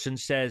Jim Morrison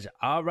says,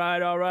 "All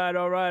right,"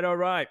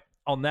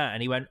 on that,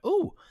 and he went,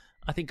 "Ooh,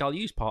 I think I'll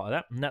use part of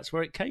that," and that's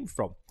where it came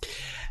from.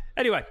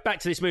 Anyway, back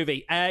to this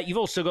movie. You've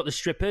also got the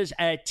strippers,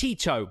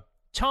 Tito,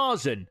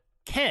 Tarzan,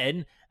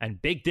 Ken,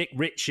 and Big Dick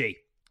Ritchie,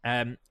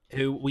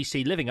 who we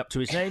see living up to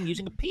his name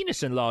using a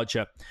penis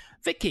enlarger.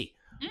 Vicky,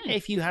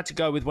 if you had to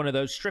go with one of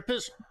those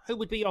strippers, who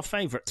would be your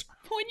favourite?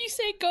 When you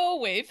say go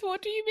with,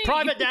 what do you mean?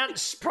 Private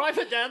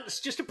dance,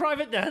 just a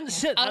private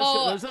dance. Those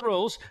are the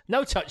rules.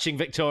 No touching,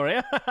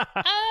 Victoria.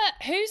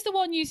 Who's the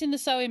one using the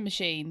sewing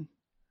machine?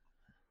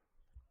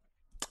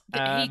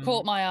 He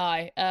caught my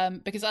eye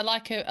because I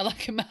like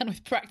a man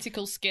with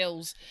practical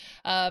skills.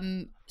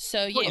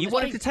 So yeah, you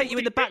wanted to take you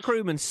in the back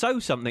room and sew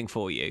something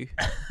for you.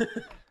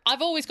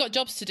 I've always got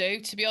jobs to do,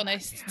 to be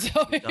honest.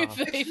 So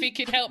if he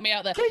could help me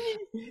out there, can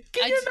you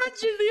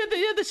imagine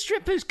the other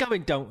strippers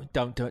going?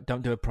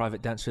 Don't do a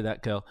private dance with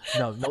that girl.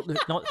 No,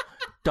 not.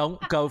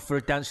 Don't go for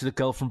a dance with a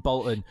girl from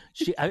Bolton.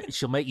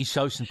 She'll make you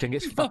sew something.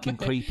 It's fucking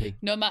creepy.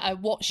 No matter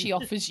what she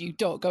offers you,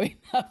 don't go in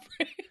that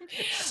room.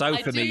 Sew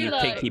for me, you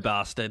pinky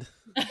bastard.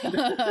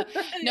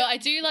 No, I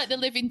do like the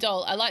Living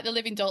Doll. I like the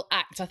Living Doll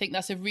act. I think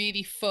that's a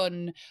really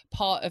fun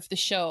part of the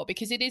show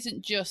because it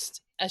isn't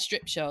just a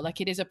strip show,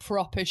 like it is a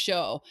proper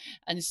show.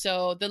 And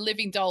so the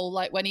Living Doll,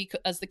 like when he,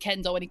 as the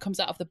Ken doll, when he comes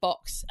out of the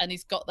box and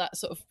he's got that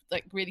sort of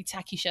like really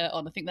tacky shirt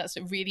on, I think that's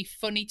a really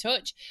funny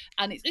touch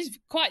and it's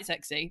quite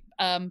sexy.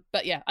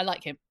 But yeah, I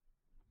like him.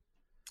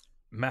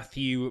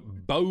 Matthew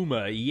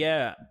Bomer,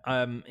 yeah,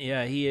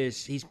 he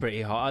is. He's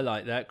pretty hot. I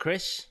like that.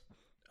 Chris,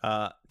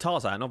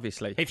 Tarzan,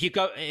 obviously.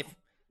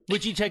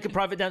 Would you take a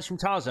private dance from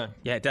Tarzan?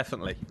 Yeah,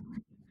 definitely.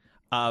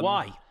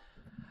 Why?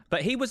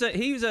 But he's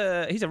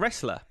a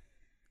wrestler,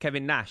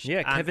 Kevin Nash.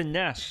 Yeah, Kevin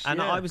Nash.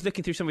 And I was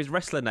looking through some of his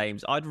wrestler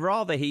names. I'd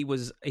rather he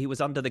was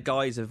under the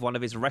guise of one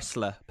of his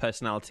wrestler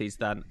personalities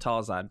than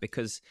Tarzan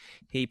because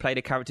he played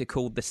a character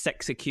called the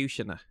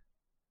Sexecutioner.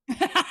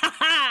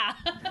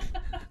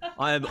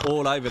 I am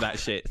all over that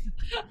shit.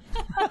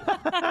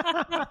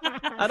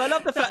 And I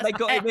love the fact they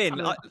got him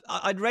in.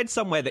 I'd read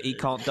somewhere that he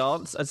can't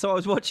dance, and so I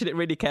was watching it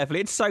really carefully.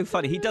 It's so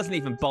funny. He doesn't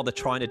even bother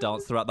trying to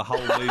dance throughout the whole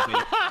movie.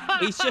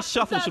 He's just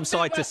shuffles from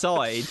side to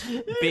side,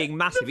 being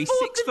massive. He's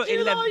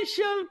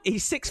 6'11".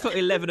 He's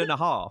 6'11 and a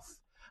half,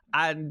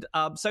 and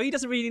so he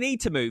doesn't really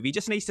need to move. He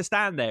just needs to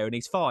stand there, and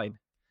he's fine.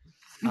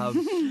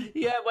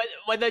 Yeah,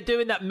 when they're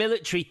doing that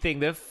military thing,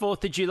 the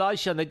 4th of July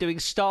show, and they're doing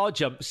star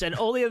jumps, and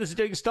all the others are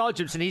doing star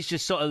jumps, and he's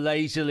just sort of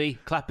lazily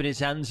clapping his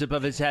hands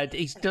above his head.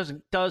 He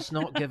does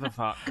not give a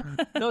fuck.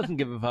 Doesn't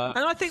give a fuck.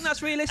 And I think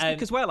that's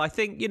realistic as well. I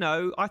think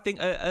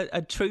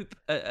a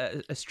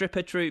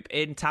stripper troupe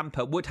in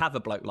Tampa would have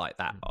a bloke like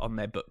that on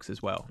their books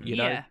as well. You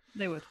know? Yeah,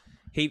 they would.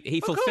 He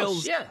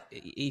fulfills. Course, yeah.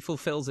 He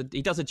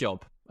does a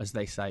job, as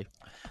they say.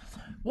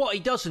 What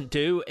he doesn't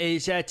do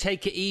is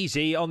take it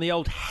easy on the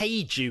old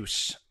hay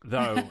juice,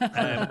 though,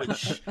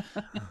 which,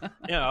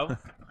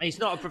 he's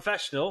not a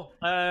professional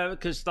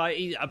because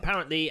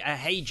apparently a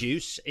hay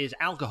juice is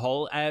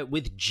alcohol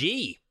with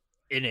G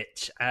in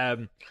it,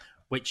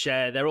 which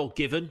they're all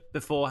given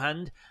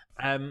beforehand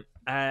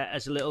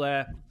as a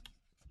little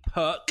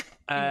perk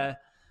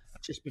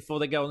just before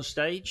they go on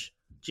stage.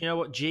 Do you know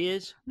what G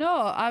is? No,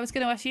 I was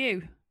going to ask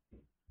you.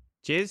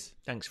 Jizz?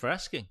 Thanks for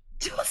asking.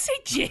 Don't say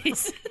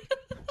jizz.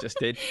 Just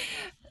did.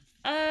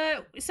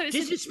 So it's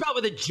Jizz is spelled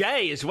with a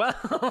J as well.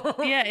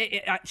 yeah,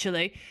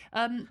 actually.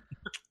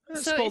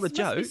 Spoil the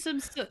joke.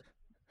 Some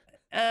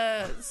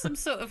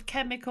sort of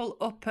chemical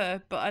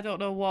upper, but I don't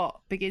know what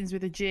begins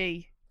with a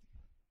G.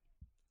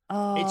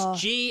 Oh. It's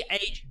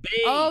GHB.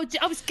 Oh,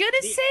 I was going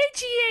to say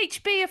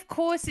GHB. Of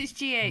course it's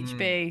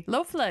GHB.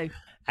 Lovely.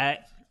 For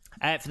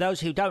those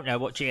who don't know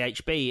what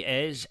GHB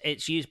is,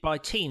 it's used by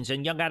teens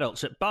and young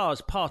adults at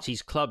bars,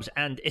 parties, clubs,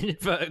 and, in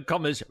inverted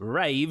commas,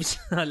 raves.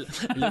 I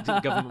looked at the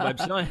government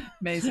website.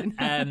 Amazing.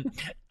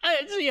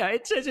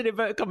 It says in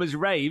inverted commas,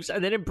 raves,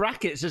 and then in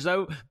brackets, as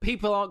though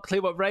people aren't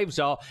clear what raves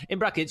are, in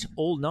brackets,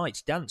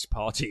 all-night dance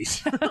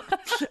parties.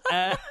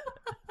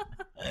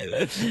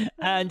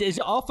 And is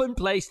often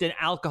placed in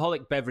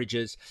alcoholic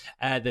beverages.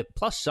 The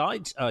plus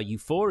sides are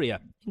euphoria,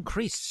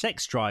 increased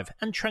sex drive,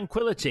 and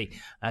tranquility.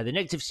 The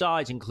negative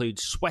sides include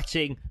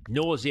sweating,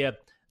 nausea,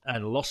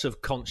 and loss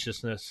of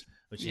consciousness,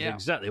 which is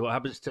exactly what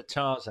happens to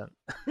Tarzan.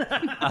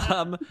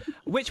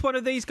 Which one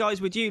of these guys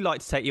would you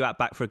like to take you out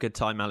back for a good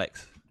time,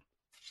 Alex?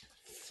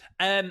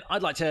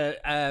 I'd like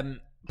to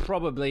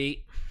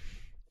probably...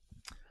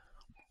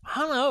 I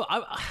don't know.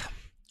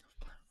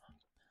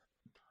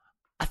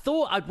 I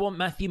thought I'd want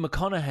Matthew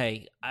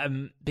McConaughey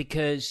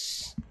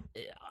because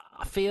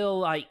I feel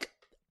like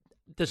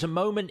there's a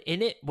moment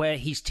in it where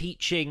he's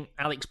teaching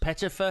Alex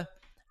Pettyfer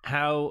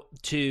how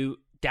to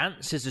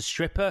dance as a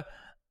stripper,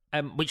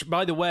 which,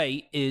 by the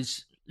way,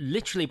 is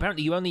literally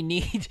apparently you only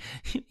need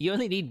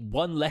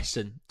one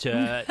lesson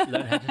to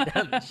learn how to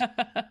dance.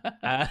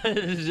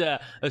 As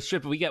a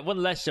stripper, we get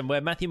one lesson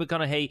where Matthew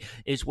McConaughey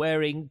is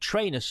wearing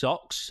trainer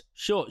socks,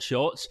 short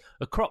shorts,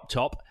 a crop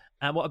top,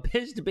 and what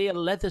appears to be a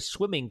leather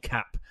swimming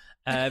cap.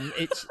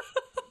 It's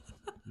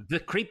the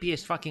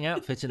creepiest fucking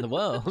outfit in the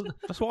world.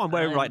 That's what I'm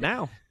wearing right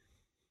now.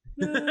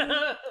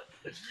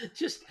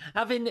 Just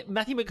having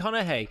Matthew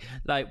McConaughey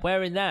like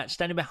wearing that,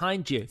 standing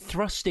behind you,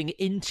 thrusting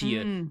into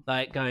you,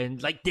 like going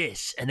like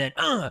this, and then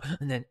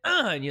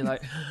and you're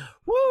like,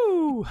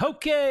 woo,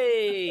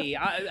 okay.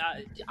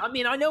 I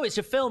mean, I know it's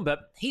a film,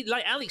 but he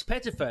like Alex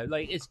Pettyfer,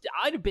 like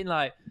I'd have been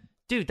like,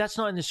 dude, that's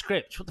not in the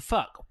script. What the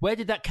fuck? Where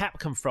did that cap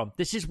come from?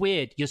 This is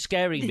weird. You're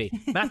scaring me.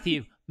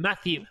 Matthew.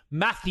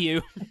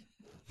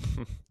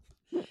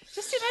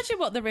 Just imagine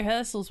what the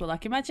rehearsals were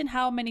like. Imagine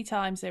how many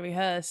times they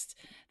rehearsed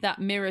that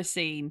mirror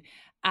scene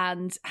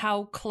and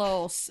how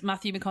close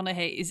Matthew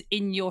McConaughey is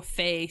in your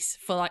face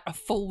for like a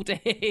full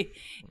day.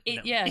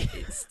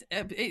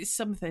 It's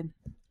something.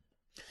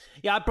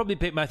 Yeah, I'd probably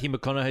pick Matthew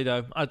McConaughey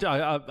though. I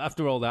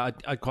after all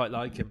that, I quite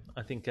like him.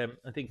 I think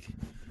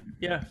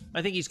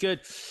he's good.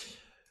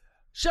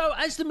 So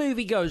as the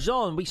movie goes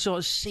on, we sort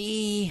of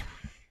see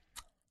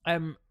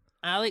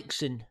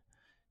Alex and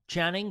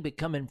Channing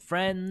becoming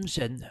friends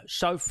and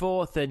so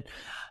forth. And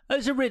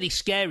there's a really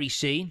scary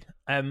scene,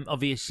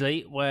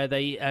 obviously, where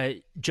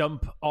they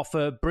jump off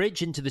a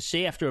bridge into the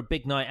sea after a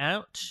big night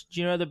out.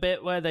 Do you know the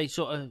bit where they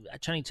sort of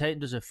Channing Tatum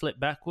does a flip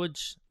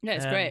backwards? Yeah,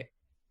 it's great.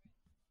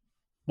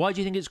 Why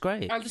do you think it's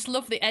great? I just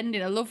love the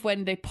ending. I love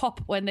when they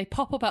pop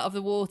up out of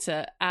the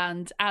water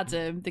and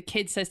Adam, the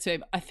kid, says to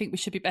him, "I think we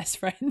should be best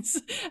friends."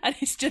 And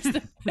it's just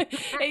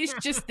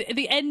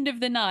the end of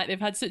the night. They've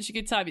had such a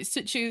good time. It's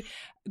such a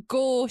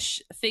gauche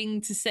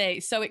thing to say.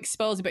 It's so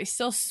exposing, but it's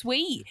so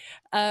sweet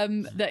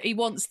that he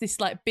wants this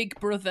like big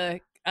brother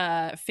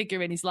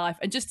figure in his life,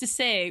 and just to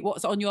say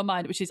what's on your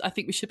mind, which is I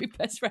think we should be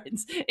best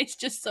friends, it's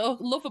just so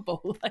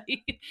lovable.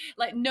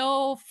 Like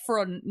no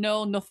front,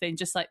 no nothing,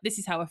 just like this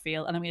is how I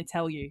feel and I'm going to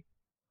tell you.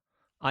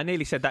 I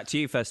nearly said that to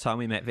you first time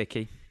we met,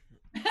 Vicky.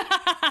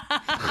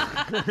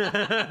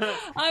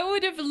 I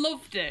would have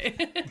loved it.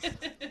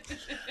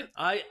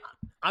 I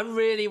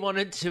really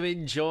wanted to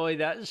enjoy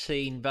that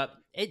scene, but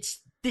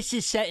this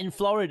is set in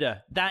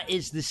Florida. That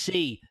is the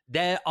sea.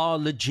 There are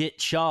legit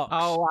sharks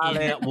in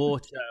that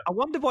water. I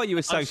wonder why you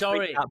were so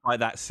freaked out by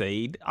that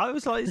scene. I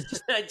was like,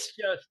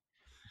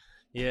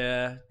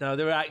 yeah. No,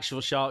 there were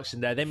actual sharks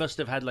in there. They must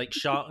have had like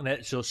shark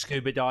nets or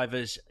scuba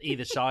divers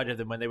either side of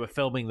them when they were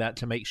filming that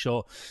to make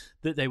sure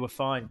that they were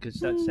fine, because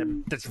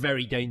that's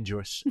very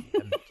dangerous.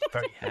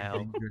 Very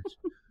dangerous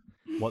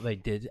what they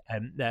did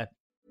there.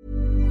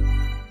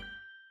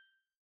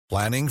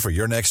 Planning for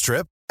your next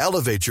trip?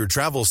 Elevate your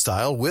travel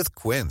style with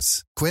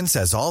Quince. Quince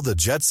has all the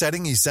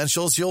jet-setting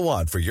essentials you'll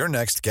want for your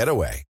next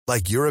getaway,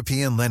 like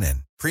European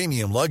linen,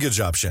 premium luggage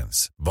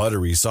options,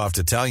 buttery soft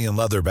Italian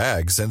leather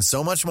bags, and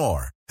so much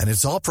more. And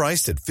it's all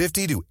priced at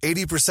 50 to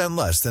 80%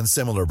 less than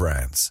similar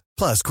brands.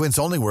 Plus, Quince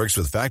only works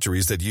with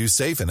factories that use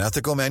safe and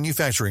ethical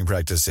manufacturing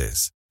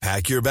practices.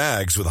 Pack your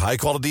bags with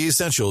high-quality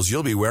essentials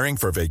you'll be wearing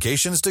for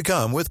vacations to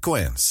come with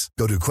Quince.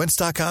 Go to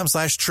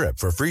quince.com/trip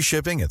for free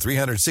shipping and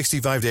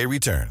 365-day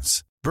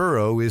returns.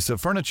 Burrow is a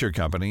furniture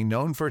company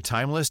known for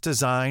timeless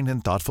design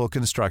and thoughtful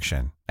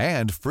construction,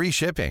 and free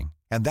shipping,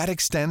 and that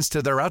extends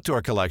to their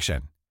outdoor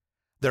collection.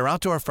 Their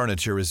outdoor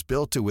furniture is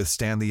built to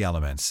withstand the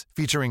elements,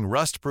 featuring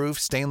rust-proof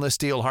stainless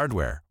steel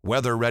hardware,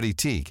 weather-ready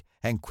teak,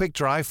 and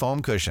quick-dry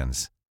foam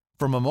cushions.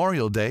 For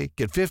Memorial Day,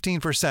 get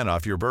 15%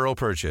 off your Burrow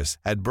purchase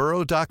at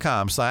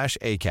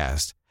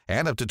burrow.com/ACAST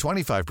and up to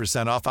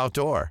 25% off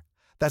outdoor.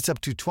 That's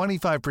up to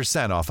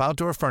 25% off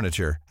outdoor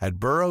furniture at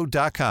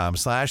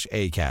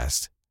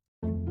burrow.com/ACAST.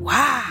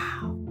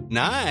 Wow.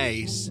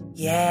 Nice.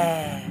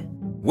 Yeah.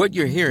 What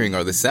you're hearing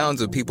are the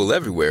sounds of people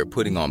everywhere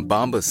putting on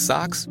Bombas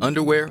socks,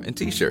 underwear, and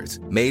T-shirts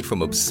made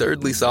from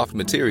absurdly soft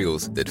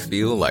materials that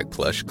feel like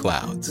plush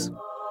clouds.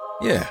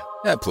 Yeah,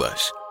 that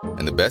plush.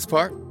 And the best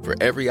part?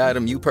 For every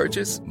item you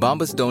purchase,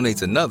 Bombas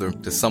donates another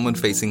to someone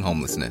facing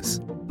homelessness.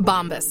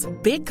 Bombas.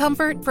 Big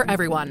comfort for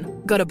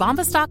everyone. Go to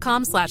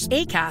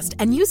bombas.com/ACAST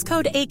and use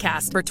code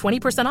ACAST for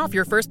 20% off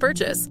your first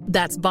purchase.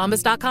 That's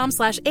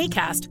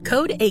bombas.com/ACAST.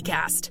 Code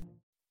ACAST.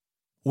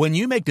 When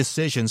you make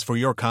decisions for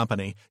your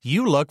company,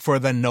 you look for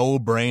the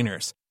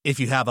no-brainers. If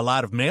you have a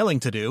lot of mailing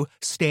to do,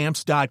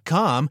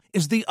 Stamps.com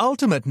is the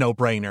ultimate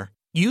no-brainer.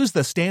 Use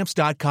the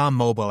Stamps.com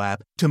mobile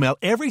app to mail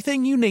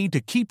everything you need to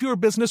keep your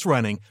business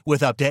running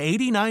with up to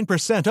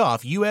 89%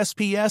 off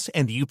USPS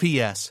and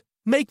UPS.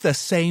 Make the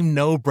same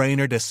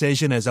no-brainer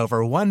decision as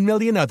over 1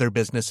 million other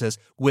businesses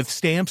with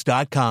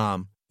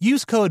Stamps.com.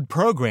 Use code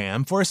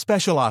PROGRAM for a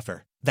special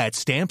offer. That's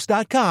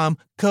Stamps.com,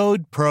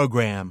 code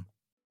PROGRAM.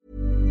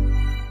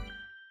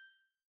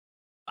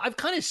 I've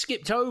kind of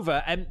skipped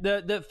over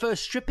the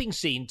first stripping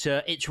scene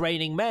to It's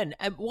Raining Men.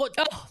 What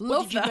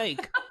did you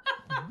make?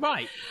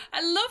 Right.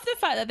 I love the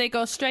fact that they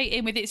go straight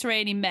in with It's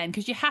Raining Men,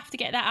 because you have to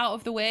get that out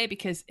of the way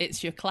because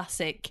it's your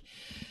classic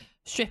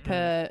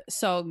stripper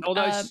song.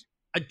 Although it's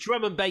a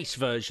drum and bass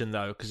version,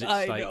 though, because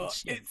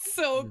it's it's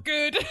so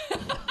good.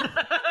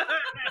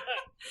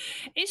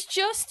 It's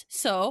just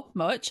so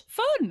much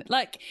fun.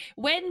 Like,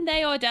 when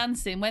they are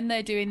dancing, when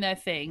they're doing their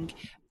thing,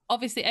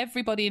 obviously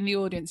everybody in the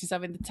audience is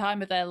having the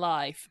time of their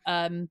life.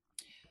 To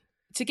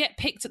get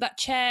picked at that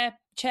chair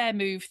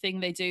move thing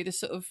they do, the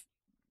sort of,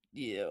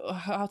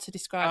 how to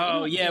describe it?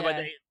 Oh, yeah,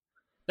 but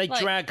they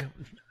drag.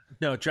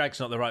 No, drag's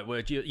not the right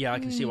word. I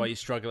can see why you're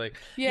struggling.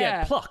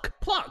 Yeah. Pluck.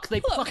 They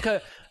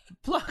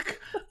pluck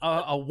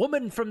a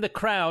woman from the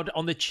crowd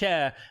on the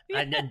chair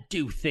and then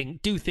do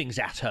things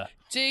at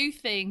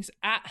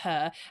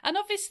her. And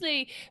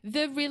obviously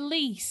the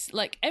release,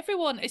 like,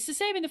 everyone, it's the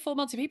same in the Full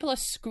Monty. People are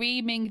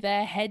screaming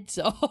their heads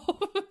off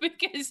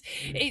because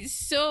it's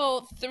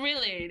so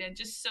thrilling and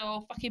just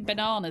so fucking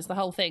bananas, the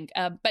whole thing.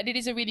 But it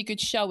is a really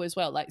good show as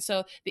well. Like,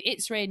 so the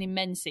It's Raining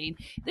Men scene,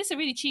 this is a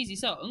really cheesy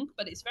song,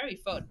 but it's very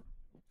fun.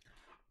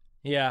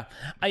 Yeah,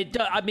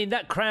 I mean,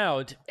 that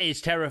crowd is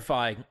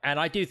terrifying, and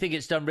I do think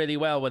it's done really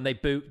well when they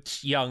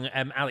boot young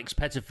Alex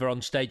Pettyfer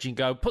on stage and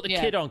go, put the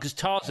kid on, because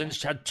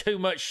Tarzan's had too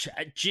much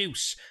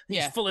juice.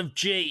 He's full of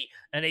G,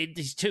 and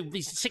he's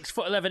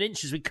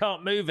 6'11". We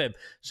can't move him.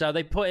 So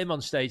they put him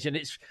on stage, and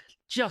it's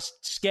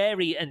just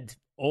scary and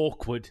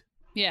awkward.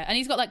 Yeah, and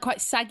he's got like quite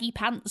saggy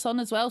pants on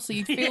as well, so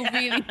you'd feel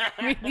really,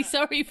 really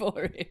sorry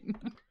for him.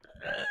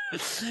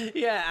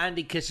 Yeah, and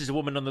he kisses a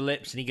woman on the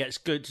lips and he gets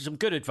some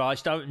good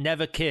advice.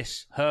 Never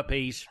kiss.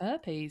 Herpes.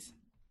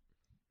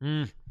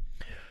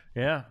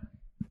 Yeah.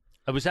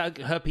 Was that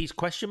a herpes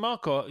question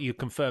mark, or are you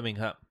confirming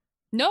her?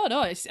 No,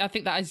 I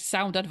think that is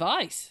sound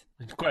advice.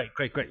 It's great.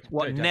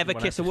 What, Good, never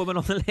kiss a woman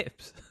on the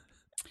lips?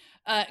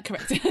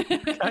 Correct.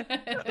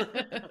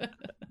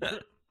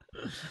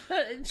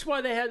 It's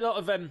why they had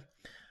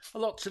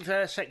lots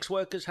of sex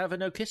workers have a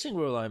no kissing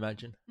rule, I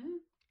imagine.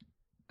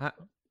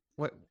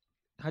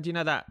 How do you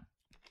know that?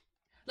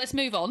 Let's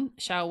move on,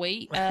 shall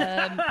we?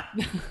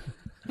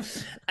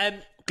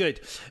 Good.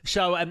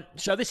 So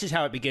this is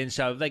how it begins.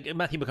 So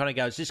Matthew McConaughey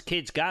goes, this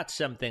kid's got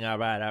something. All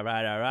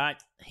right.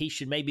 He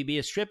should maybe be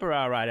a stripper.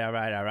 All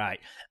right.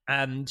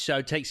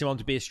 So takes him on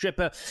to be a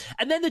stripper.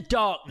 And then the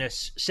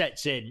darkness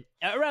sets in.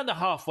 Around the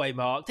halfway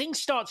mark, things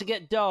start to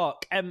get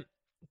dark.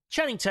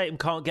 Channing Tatum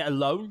can't get a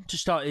loan to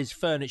start his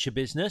furniture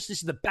business. This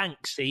is the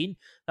bank scene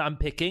that I'm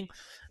picking.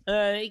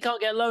 He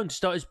can't get a loan to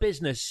start his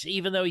business,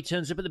 even though he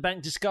turns up at the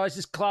bank disguised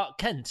as Clark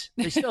Kent.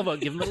 They still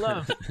won't give him a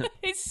loan.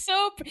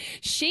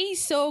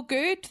 She's so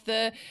good,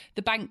 the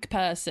bank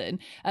person,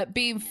 at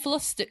being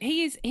flustered.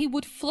 He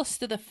would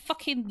fluster the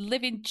fucking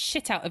living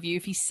shit out of you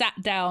if he sat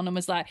down and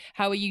was like,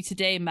 "How are you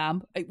today,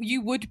 ma'am?"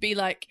 You would be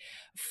like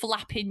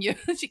flapping your,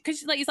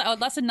 because he's like, "Oh,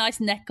 that's a nice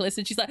necklace,"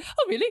 and she's like,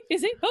 "Oh, really?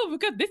 Is it? Oh my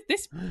god,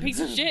 this piece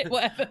of shit,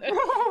 whatever."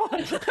 I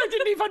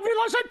didn't even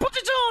realise I put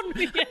it on.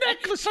 The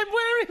necklace I'm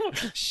wearing.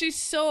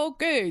 She's so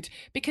good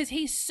because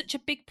he's such a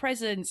big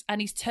presence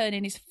and he's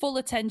turning his full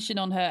attention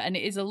on her, and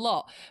it is a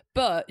lot.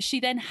 But she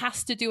then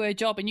has to do her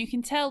job, and you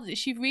can tell that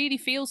she really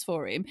feels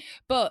for him.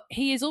 But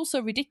he is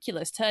also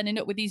ridiculous, turning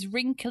up with these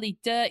wrinkly,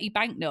 dirty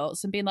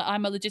banknotes and being like,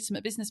 "I'm a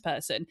legitimate business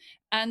person."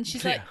 And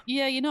she's like,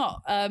 "Yeah, you're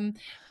not." And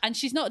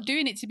she's not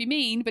doing it to be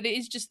mean, but it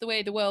is just the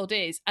way the world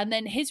is. And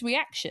then his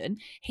reaction,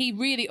 he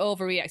really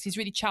overreacts. He's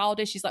really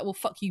childish. He's like, "Well,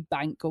 fuck you,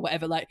 bank," or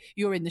whatever. Like,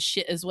 you're in the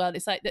shit as well.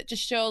 It's like, that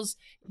just shows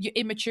your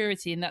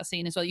immaturity in that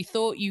scene as well. You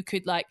thought you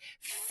could like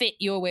fit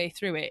your way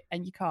through it,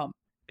 and you can't.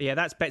 Yeah,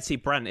 that's Betsy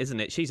Brandt, isn't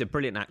it? She's a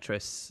brilliant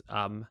actress.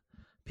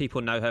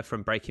 People know her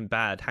from Breaking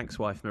Bad, Hank's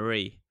wife,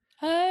 Marie.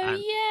 Oh,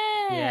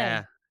 yeah.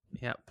 Yeah,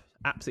 yep.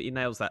 absolutely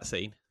nails that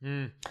scene.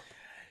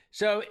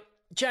 So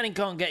Channing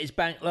can't get his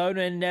bank loan,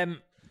 and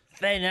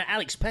then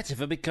Alex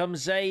Pettifer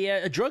becomes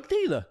a drug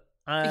dealer,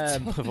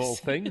 of all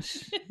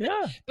things.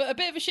 Yeah, but a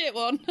bit of a shit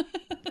one.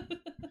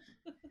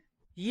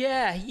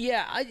 Yeah.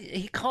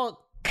 He can't.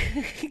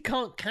 He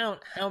can't count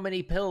how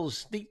many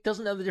pills. He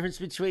doesn't know the difference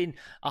between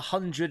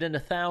 100 and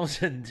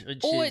 1,000.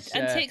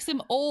 And takes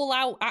them all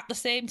out at the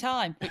same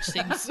time, which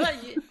seems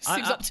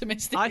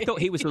optimistic. I thought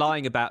he was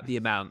lying about the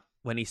amount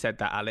when he said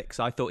that, Alex.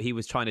 I thought he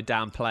was trying to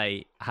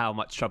downplay how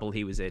much trouble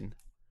he was in.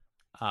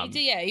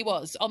 He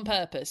was on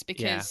purpose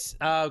because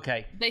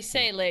okay. They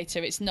say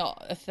later it's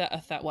not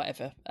a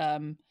whatever.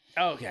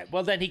 Okay,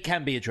 well then he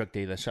can be a drug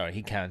dealer. Sorry,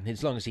 he can,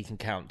 as long as he can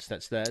count.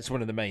 That's one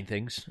of the main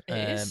things.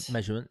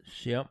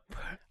 Measurements. Yeah.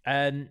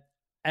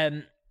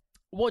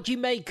 What do you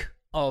make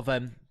of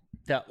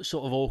that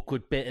sort of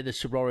awkward bit of the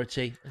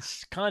sorority?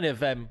 It's kind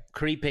of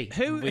creepy.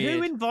 Who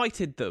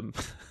invited them?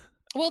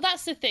 Well,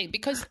 that's the thing,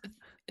 because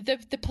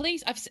the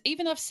police. I've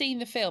seen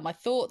the film. I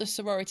thought the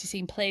sorority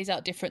scene plays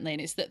out differently,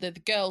 and it's that the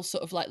girls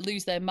sort of like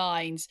lose their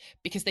minds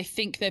because they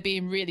think they're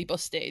being really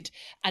busted,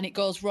 and it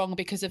goes wrong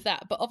because of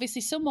that. But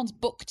obviously, someone's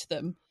booked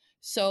them,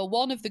 so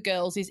one of the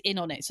girls is in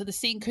on it. So the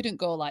scene couldn't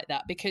go like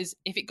that, because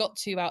if it got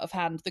too out of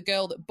hand, the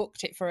girl that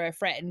booked it for her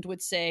friend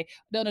would say,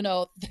 "No,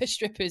 they're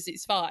strippers.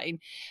 It's fine."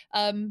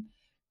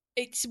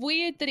 It's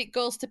weird that it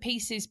goes to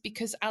pieces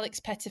because Alex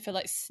Pettifer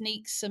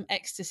sneaks some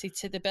ecstasy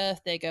to the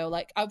birthday girl.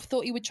 I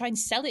thought he would try and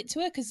sell it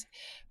to her,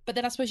 but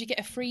then I suppose you get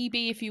a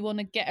freebie if you want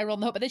to get her on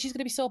the hook. But then she's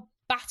going to be so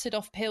battered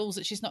off pills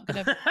that she's not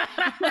going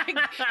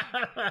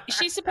to.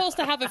 She's supposed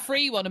to have a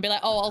free one and be like,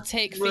 "Oh, I'll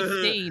take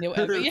 15 or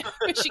whatever."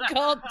 But she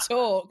can't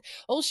talk.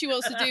 All she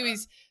wants to do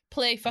is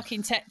play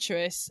fucking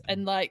Tetris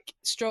and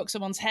stroke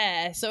someone's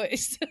hair. So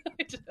it's.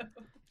 I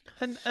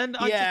don't know. And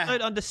I just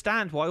don't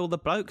understand why all the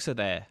blokes are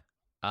there.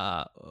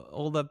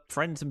 All the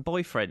friends and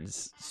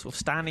boyfriends sort of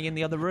standing in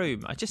the other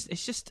room.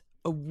 It's just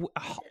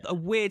a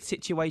weird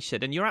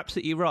situation. And you're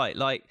absolutely right.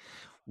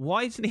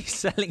 Why isn't he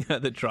selling her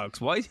the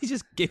drugs? Why is he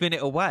just giving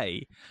it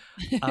away?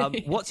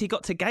 What's he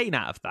got to gain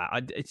out of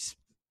that? It's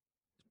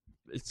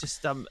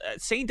just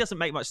scene doesn't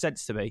make much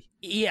sense to me.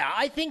 Yeah,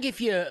 I think if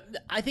you're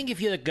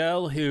the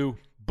girl who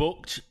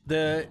booked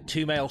the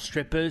 2 male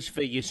strippers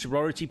for your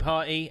sorority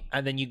party,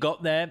 and then you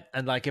got there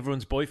and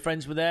everyone's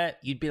boyfriends were there,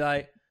 you'd be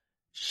like,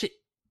 shit.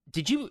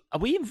 The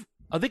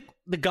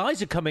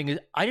guys are coming.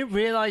 I didn't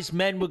realize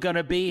men were going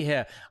to be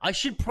here. I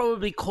should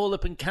probably call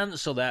up and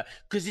cancel that,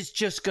 because it's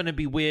just going to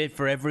be weird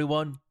for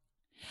everyone.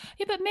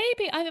 Yeah, but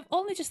maybe I'm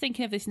only just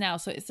thinking of this now,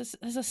 so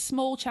there's a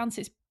small chance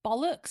it's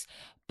bollocks.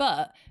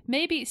 But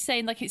maybe it's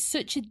saying it's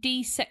such a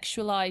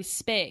desexualized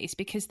space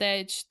because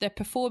they're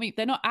performing.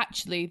 They're not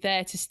actually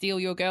there to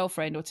steal your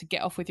girlfriend or to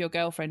get off with your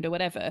girlfriend or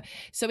whatever.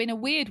 So in a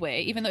weird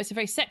way, even though it's a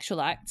very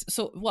sexual act,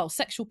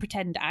 sexual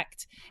pretend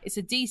act, it's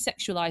a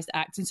desexualized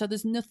act, and so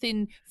there's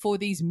nothing for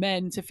these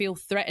men to feel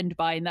threatened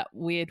by in that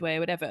weird way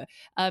or whatever.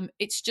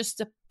 It's just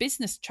a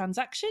business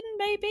transaction.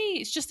 Maybe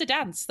it's just a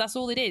dance. That's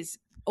all it is.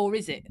 Or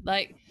is it?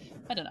 I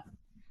don't know.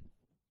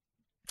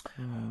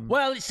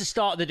 Well, it's the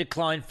start of the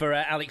decline for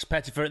Alex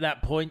Pettifer at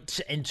that point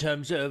in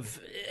terms of,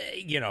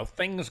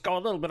 things go a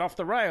little bit off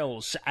the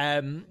rails.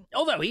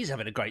 Although he's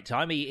having a great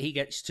time. He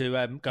gets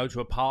to go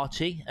to a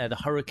party, the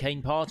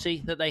hurricane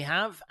party that they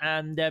have,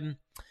 and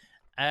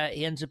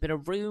he ends up in a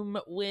room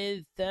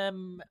with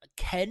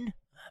Ken,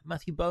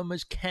 Matthew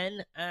Bomer's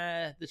Ken,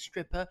 the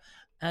stripper,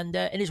 and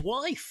his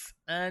wife.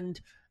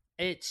 And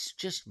it's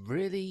just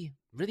really,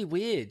 really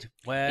weird.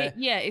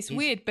 It's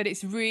weird, but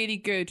it's really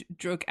good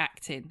drug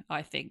acting,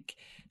 I think.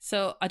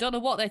 So I don't know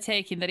what they're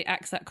taking that it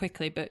acts that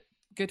quickly, but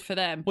good for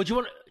them. Well,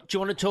 do you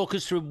want to talk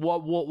us through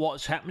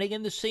what's happening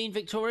in the scene,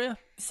 Victoria?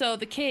 So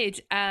the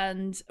kid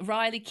and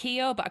Riley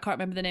Keough, but I can't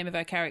remember the name of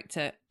her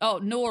character. Oh,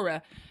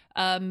 Nora.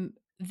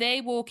 They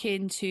walk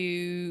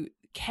into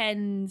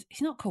Ken's.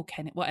 He's not called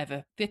Ken.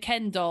 Whatever. The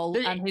Ken doll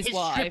and his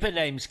wife. His stripper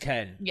name's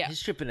Ken. Yeah. His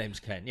stripper name's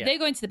Ken. Yeah. They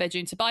go into the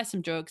bedroom to buy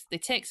some drugs. They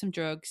take some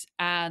drugs,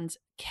 and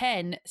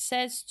Ken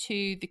says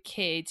to the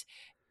kid,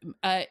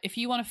 if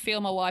you want to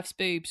feel my wife's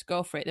boobs,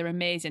 go for it. They're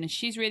amazing. And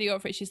she's really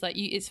up for it. She's like,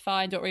 it's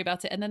fine. Don't worry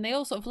about it. And then they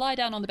all sort of lie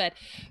down on the bed.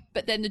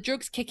 But then the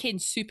drugs kick in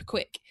super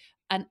quick.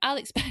 And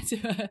Alex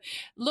Pettifer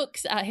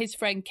looks at his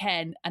friend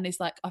Ken and is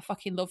like, I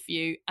fucking love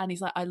you. And he's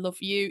like, I love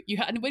you.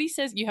 And when he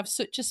says, you have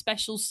such a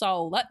special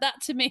soul,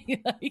 that to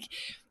me,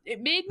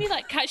 it made me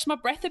catch my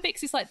breath a bit.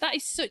 Cause it's that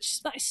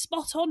is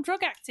spot on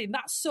drug acting.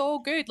 That's so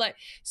good.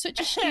 Such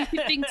a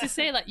stupid thing to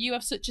say, you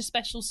have such a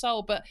special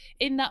soul. But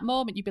in that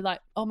moment, you'd be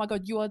like, oh my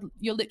God, you're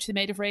literally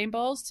made of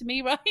rainbows to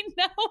me right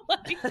now.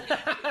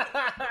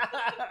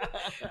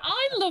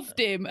 I loved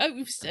him.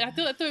 I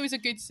thought it was a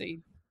good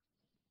scene.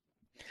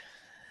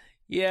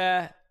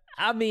 Yeah,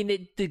 I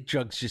mean, the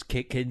drugs just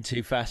kick in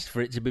too fast for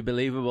it to be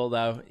believable,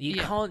 though. You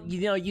can't,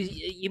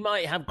 you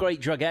might have great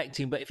drug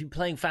acting, but if you're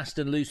playing fast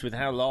and loose with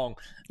how long,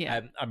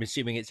 I'm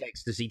assuming it's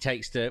ecstasy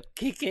takes to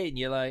kick in,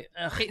 you're like,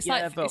 it's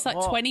like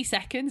 20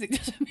 seconds. It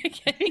doesn't make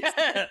any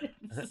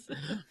sense.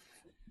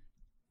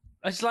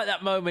 It's like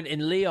that moment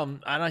in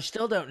Leon, and I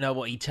still don't know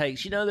what he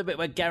takes. You know the bit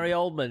where Gary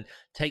Oldman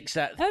takes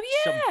that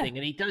something,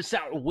 and he does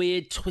that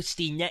weird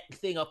twisty neck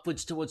thing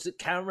upwards towards the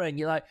camera, and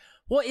you're like,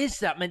 what is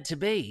that meant to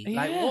be?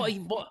 Like,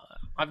 what?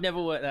 I've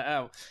never worked that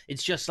out.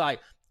 It's just like,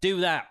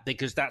 do that,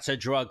 because that's a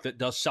drug that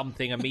does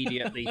something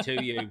immediately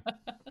to you.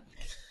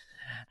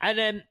 And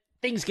then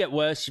things get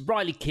worse.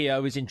 Riley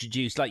Keough is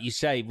introduced, like you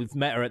say. We've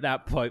met her at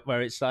that point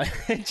where it's like,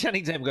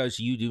 Channing Tatum goes,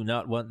 "You do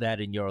not want that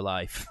in your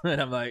life."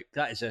 And I'm like,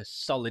 that is a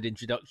solid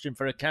introduction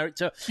for a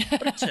character.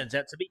 But it turns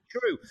out to be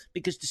true,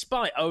 because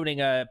despite owning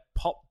a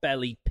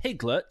pot-bellied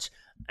piglet,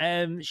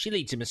 she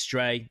leads him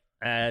astray,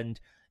 and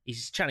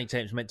Channing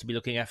Tatum's meant to be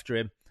looking after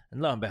him.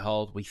 And lo and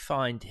behold, we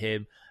find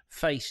him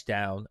face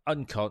down,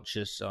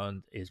 unconscious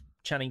on his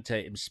Channing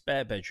Tatum's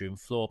spare bedroom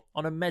floor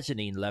on a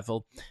mezzanine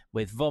level,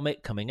 with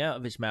vomit coming out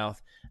of his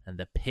mouth and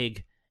the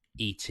pig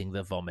eating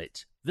the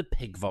vomit. The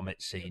pig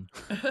vomit scene.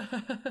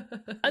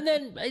 And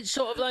then it's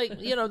sort of like,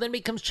 then it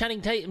becomes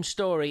Channing Tatum's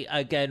story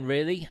again,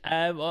 really.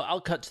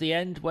 I'll cut to the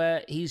end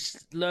where he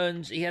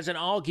has an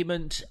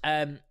argument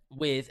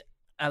with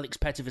Alex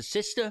Pettyfer's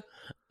sister,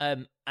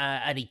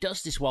 and he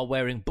does this while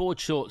wearing board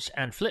shorts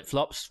and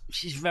flip-flops,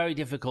 which is very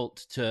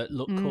difficult to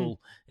look cool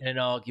in an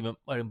argument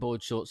wearing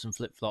board shorts and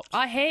flip-flops.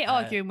 I hate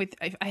arguing with...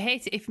 I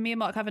hate it if me and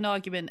Mark have an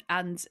argument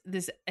and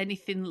there's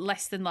anything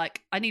less than,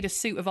 like, I need a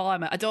suit of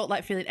armour. I don't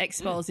like feeling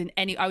exposed in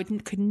any...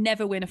 could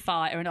never win a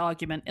fight or an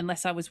argument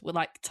unless I was,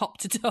 like, top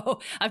to toe.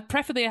 I'd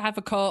preferably have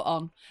a coat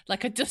on.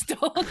 Like, I just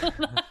don't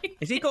like...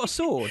 Has he got a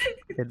sword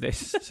in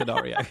this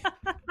scenario?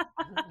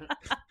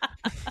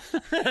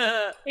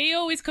 He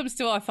always comes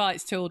to our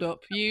fights tooled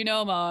up,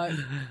 Mark.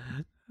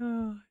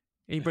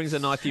 He brings a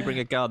knife, you bring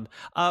a gun.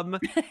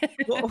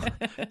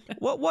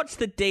 What's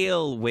the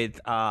deal with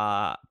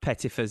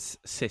Pettyfer's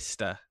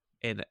sister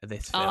in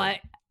this film?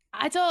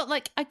 I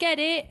don't I get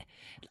it,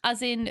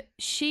 as in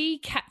she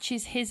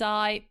catches his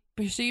eye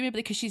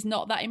presumably because she's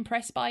not that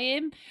impressed by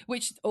him,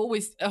 which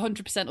always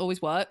 100%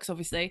 always works,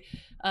 obviously.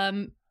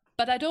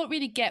 But I don't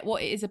really get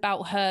what it is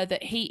about her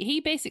that he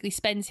basically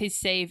spends his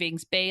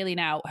savings bailing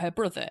out her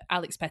brother,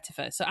 Alex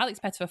Pettyfer. So Alex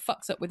Pettyfer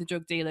fucks up with the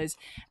drug dealers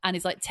and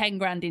is like 10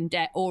 grand in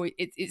debt, or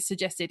it's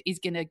suggested he's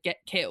going to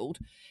get killed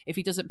if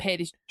he doesn't pay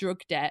this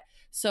drug debt.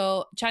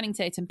 So Channing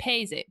Tatum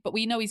pays it, but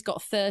we know he's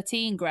got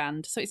 13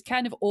 grand. So it's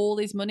kind of all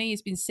his money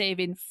he's been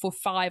saving for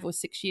 5 or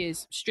 6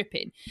 years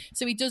stripping.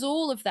 So he does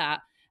all of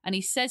that, and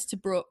he says to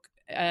Brooke,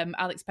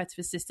 Alex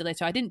Pettyfer's sister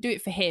later, "I didn't do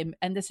it for him."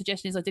 And the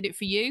suggestion is, "I did it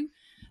for you."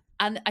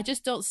 And I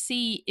just don't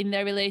see in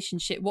their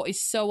relationship what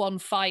is so on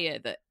fire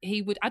that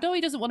he would... I know he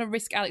doesn't want to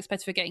risk Alex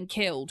Pettyfer getting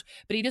killed,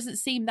 but he doesn't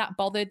seem that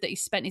bothered that he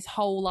spent his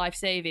whole life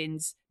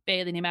savings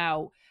bailing him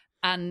out,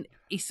 and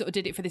he sort of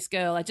did it for this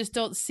girl. I just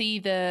don't see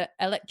the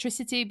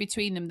electricity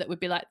between them that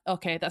would be like,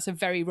 okay, that's a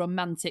very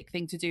romantic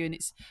thing to do, and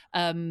it's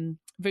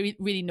very,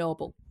 really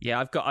noble. Yeah,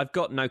 I've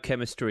got no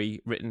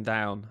chemistry written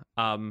down.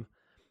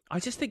 I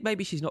just think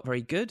maybe she's not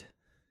very good.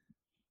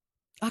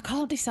 I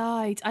can't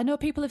decide. I know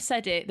people have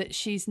said it, that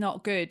she's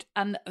not good.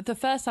 And the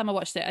first time I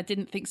watched it, I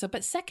didn't think so.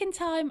 But second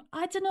time,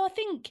 I don't know. I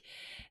think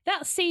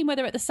that scene where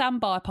they're at the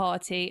sandbar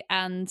party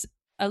and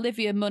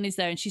Olivia Munn is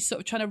there and she's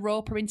sort of trying to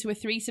rope her into a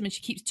threesome and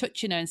she keeps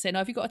touching her and saying, "Oh,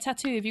 have you got a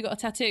tattoo? Have you got a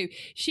tattoo?"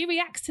 She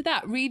reacts to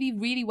that really,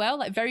 really well,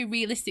 like very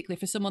realistically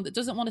for someone that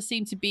doesn't want to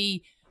seem to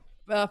be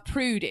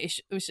prudish,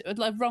 which is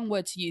a wrong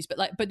word to use,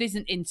 but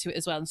isn't into it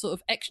as well, and sort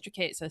of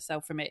extricates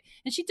herself from it.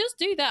 And she does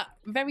do that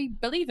very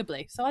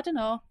believably. So I don't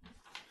know.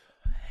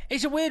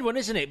 It's a weird one,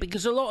 isn't it?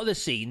 Because a lot of the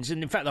scenes,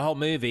 and in fact the whole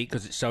movie,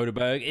 because it's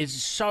Soderbergh,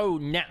 is so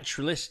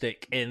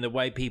naturalistic in the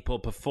way people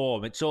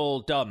perform. It's all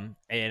done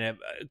in a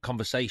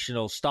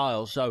conversational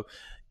style. So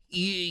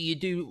you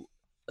do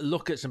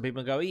look at some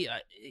people and go,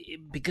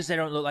 because they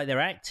don't look like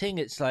they're acting,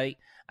 it's like,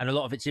 and a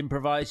lot of it's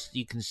improvised,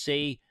 you can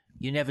see,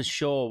 you're never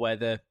sure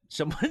whether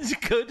someone's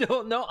good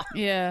or not.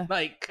 Yeah.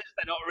 Like, because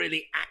they're not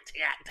really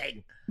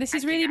acting. This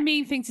is really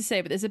mean thing to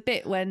say, but there's a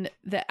bit when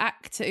the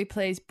actor who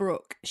plays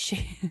Brooke,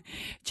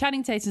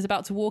 Channing Tatum's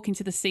about to walk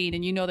into the scene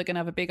and you know they're going to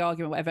have a big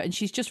argument or whatever, and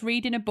she's just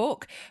reading a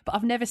book. But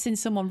I've never seen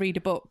someone read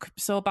a book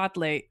so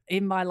badly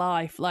in my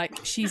life. Like,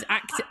 she's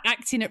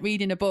acting at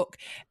reading a book.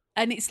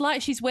 And it's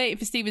like she's waiting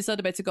for Steven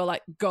Soderbergh to go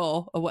like,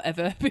 "Go," or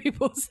whatever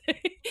people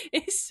say.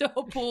 It's so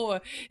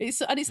poor. It's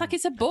like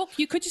it's a book.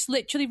 You could just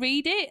literally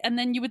read it and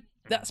then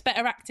that's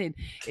better acting.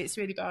 It's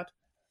really bad.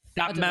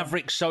 That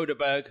Maverick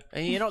Soderbergh.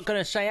 You're not going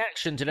to say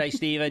action today,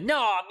 Steven. No,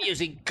 I'm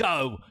using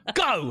go.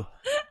 Go.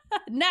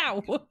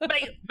 Now.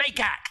 Make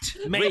act.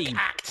 Make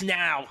act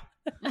now.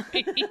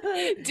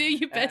 Do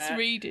your best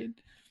reading.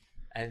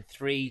 And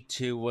 3,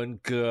 2, 1,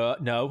 go.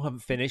 No, I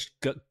haven't finished.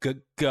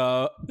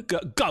 Go.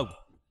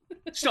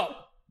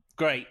 Stop.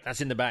 Great.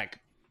 That's in the bag.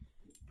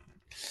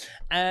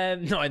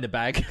 Not in the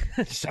bag.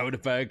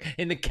 Soderbergh.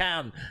 In the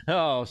can.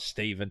 Oh,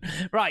 Stephen.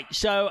 Right,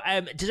 so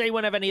does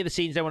anyone have any of the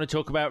scenes they want to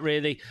talk about,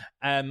 really?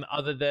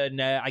 Other than,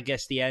 I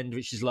guess, the end,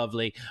 which is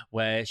lovely,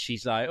 where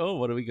she's like, oh,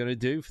 what are we going to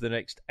do for the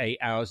next 8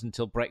 hours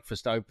until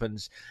breakfast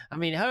opens? I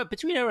mean,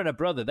 between her and her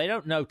brother, they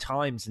don't know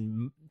times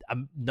and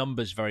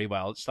numbers very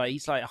well. It's like,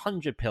 he's like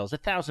 100 pills,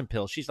 1,000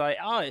 pills. She's like,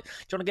 oh, do you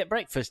want to get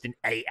breakfast in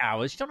 8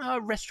 hours? You don't know how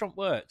a restaurant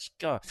works.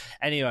 God.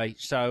 Anyway,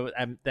 so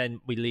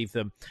then we leave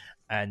them.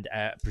 And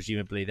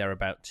presumably they're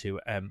about to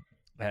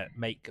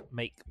make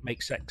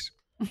sex.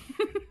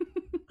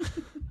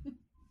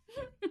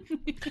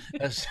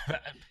 That's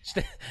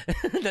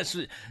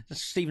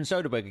Steven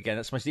Soderbergh again.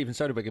 That's my Steven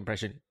Soderbergh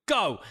impression.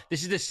 Go!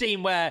 This is the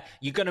scene where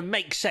you're going to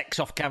make sex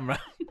off camera.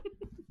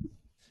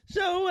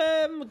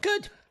 So,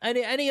 good.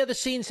 Any other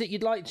scenes that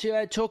you'd like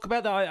to talk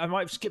about that I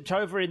might have skipped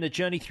over in the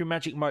Journey Through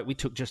Magic Mike we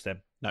took just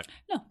then? No.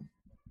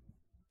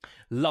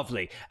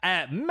 Lovely.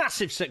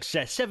 Massive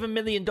success. $7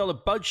 million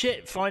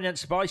budget,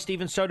 financed by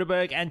Steven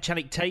Soderbergh and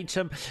Channing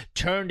Tatum,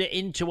 turned it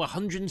into a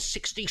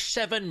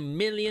 $167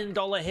 million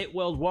hit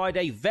worldwide.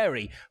 A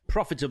very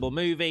profitable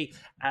movie,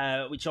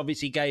 which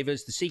obviously gave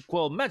us the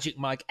sequel, Magic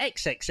Mike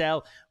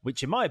XXL,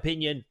 which in my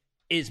opinion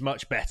is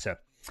much better.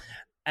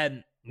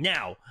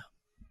 Now,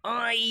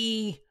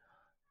 I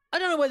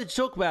don't know whether to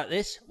talk about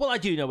this. Well, I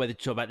do know whether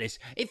to talk about this.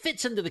 It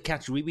fits under the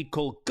category we'd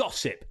call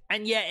gossip,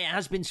 and yet it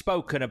has been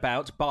spoken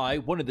about by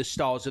one of the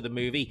stars of the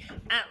movie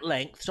at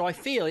length, so I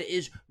feel it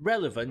is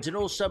relevant and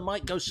also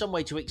might go some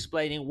way to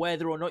explaining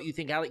whether or not you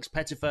think Alex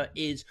Pettyfer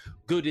is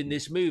good in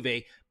this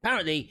movie.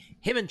 Apparently,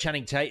 him and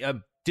Channing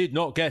Tatum did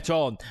not get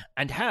on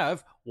and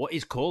have what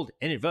is called,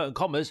 in inverted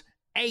commas,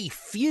 a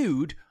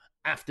feud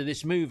after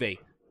this movie.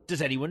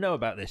 Does anyone know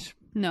about this?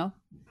 No.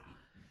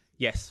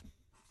 Yes.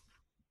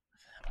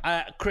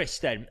 Chris,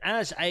 then,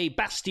 as a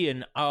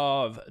bastion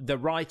of the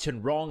right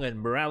and wrong and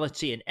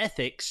morality and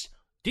ethics,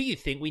 do you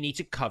think we need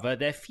to cover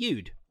their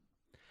feud?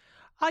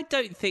 I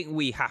don't think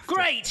we have to.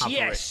 Great,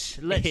 yes,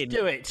 let's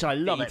do it. I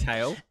love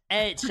detail.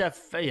 It's a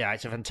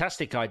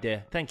fantastic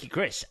idea. Thank you,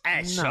 Chris.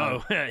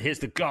 So here's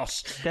the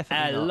goss.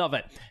 Definitely not. Love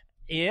it.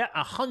 Yeah,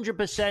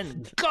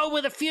 100%. Go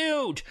with a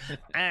feud.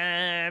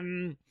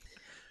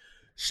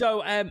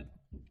 So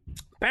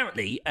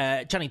apparently,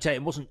 Channing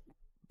Tatum wasn't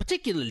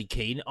particularly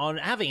keen on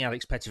having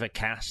Alex Pettyfer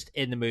cast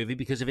in the movie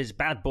because of his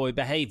bad boy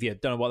behaviour.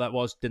 Don't know what that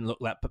was, didn't look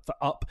that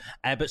up.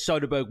 But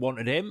Soderbergh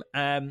wanted him.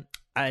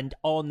 And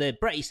on the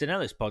Bret Easton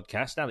Ellis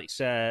podcast, Alex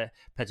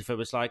Pettyfer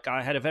was like,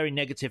 I had a very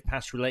negative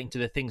past relating to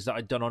the things that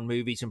I'd done on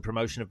movies and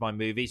promotion of my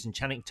movies, and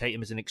Channing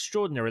Tatum is an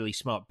extraordinarily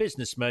smart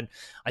businessman.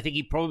 I think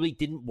he probably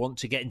didn't want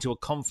to get into a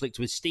conflict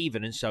with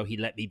Steven, and so he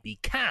let me be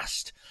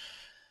cast.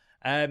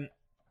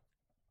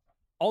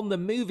 On the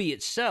movie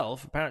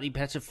itself, apparently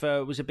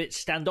Pettyfer was a bit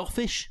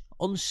standoffish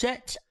on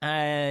set,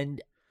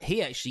 and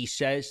he actually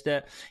says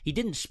that he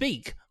didn't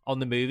speak on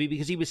the movie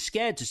because he was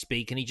scared to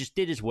speak, and he just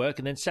did his work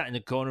and then sat in the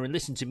corner and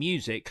listened to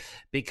music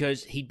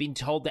because he'd been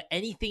told that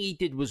anything he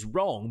did was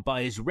wrong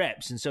by his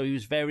reps, and so he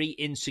was very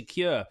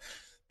insecure.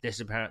 This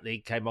apparently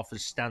came off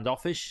as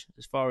standoffish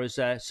as far as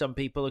some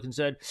people are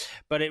concerned,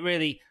 but it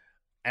really,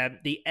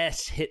 the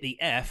S hit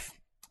the F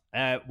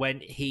when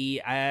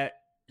he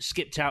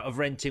skipped out of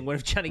renting one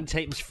of Channing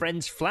Tatum's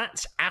friends'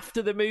 flats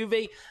after the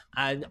movie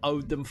and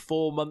owed them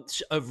 4 months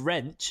of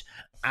rent.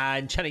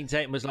 And Channing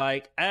Tatum was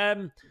like,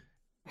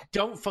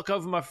 don't fuck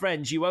over my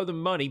friends. You owe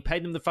them money. Pay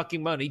them the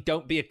fucking money.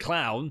 Don't be a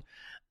clown.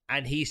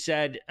 And he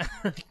said,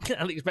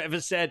 Alex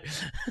Pettyfer said,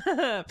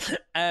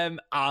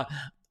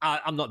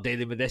 I'm not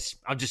dealing with this.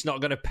 I'm just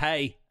not going to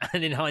pay.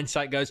 And in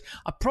hindsight goes,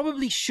 I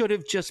probably should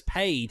have just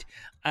paid.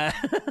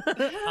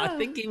 I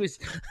think he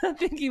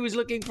was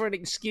looking for an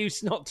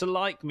excuse not to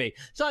like me.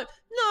 So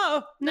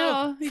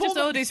no, he just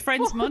owed his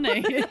friends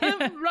money,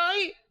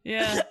 right?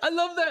 Yeah, I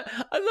love that.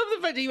 I love the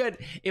fact he went.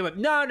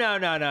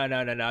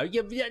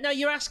 No.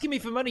 You're asking me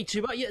for money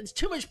too much. It's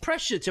too much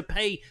pressure to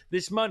pay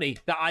this money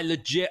that I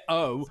legit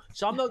owe,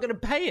 so I'm not going to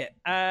pay it.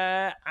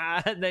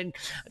 And then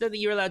I don't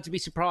think you're allowed to be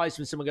surprised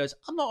when someone goes,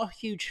 I'm not a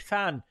huge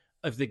fan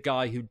of the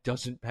guy who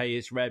doesn't pay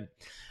his rent.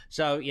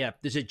 So yeah,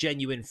 there's a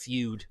genuine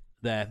feud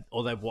there,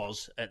 or there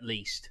was at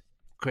least.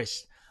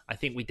 Chris, I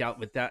think we dealt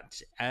with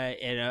that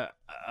in a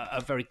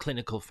very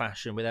clinical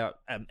fashion without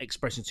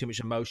expressing too much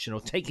emotion or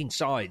taking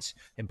sides,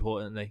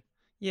 importantly.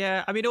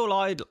 Yeah, I mean, all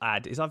I'd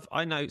add is I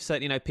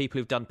certainly know people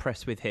who've done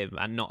press with him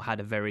and not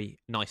had a very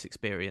nice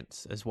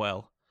experience as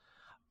well.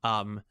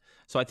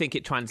 So I think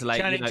it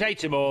translates. Channing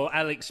Tatum or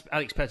Alex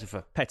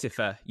Pettyfer?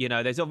 Pettyfer.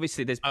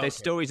 There's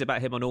stories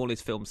about him on all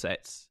his film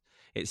sets.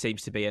 It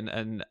seems to be,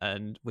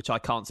 and which I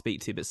can't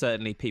speak to, but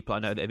certainly people I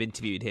know that have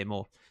interviewed him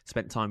or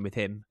spent time with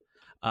him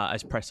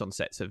as press on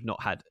sets have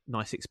not had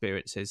nice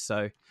experiences.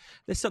 So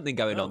there's something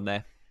going on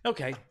there.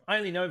 Okay, I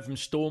only know him from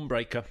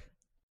Stormbreaker,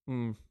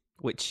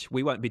 which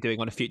we won't be doing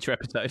on a future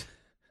episode.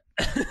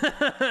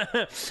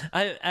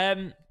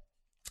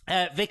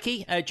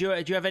 Vicky,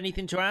 do you have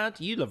anything to add?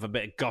 You love a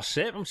bit of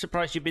gossip. I'm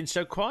surprised you've been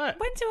so quiet.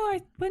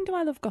 When do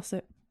I love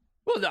gossip?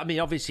 Well, I mean,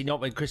 obviously not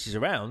when Chris is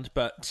around,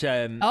 but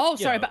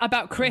sorry,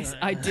 about Chris,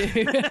 I do.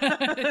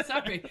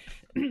 Sorry,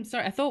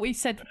 sorry. I thought we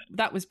said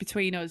that was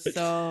between us.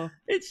 So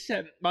it's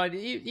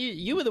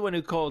you were the one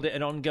who called it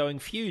an ongoing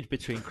feud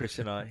between Chris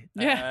and I.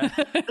 Yeah,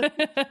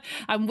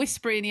 I'm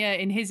whispering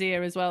in his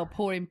ear as well,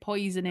 pouring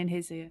poison in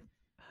his ear.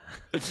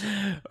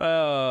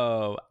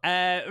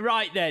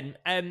 Right then.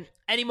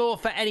 Any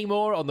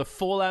more on the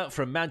fallout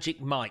from Magic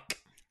Mike?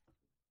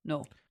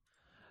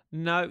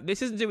 No,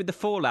 this isn't to do with the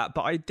fallout,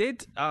 but I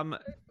did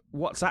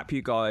WhatsApp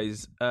you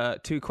guys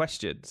 2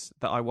 questions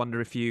that I wonder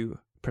if you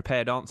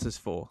prepared answers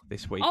for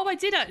this week. Oh, I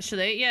did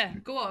actually. Yeah,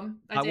 go on.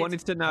 I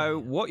wanted to know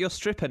what your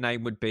stripper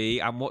name would be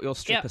and what your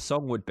stripper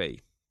song would be.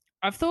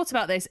 I've thought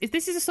about this.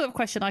 This is a sort of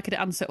question I could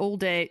answer all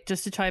day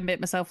just to try and make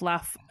myself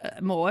laugh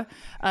more.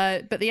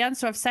 But the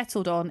answer I've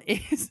settled on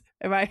is,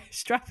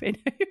 strap in.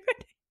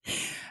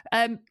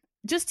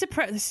 Just to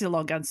this is a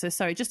long answer,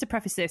 sorry. Just to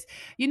preface this,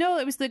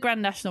 it was the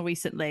Grand National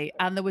recently,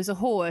 and there was a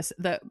horse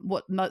that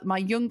my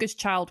youngest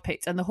child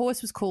picked, and the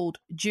horse was called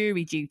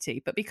Jury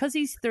Duty. But because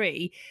he's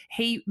 3,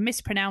 he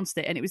mispronounced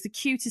it, and it was the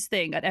cutest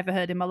thing I'd ever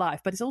heard in my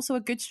life. But it's also a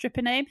good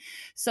stripper name.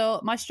 So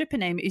my stripper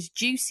name is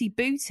Juicy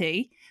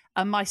Booty,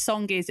 and my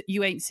song is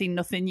You Ain't Seen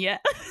Nothing Yet.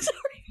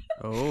 Sorry.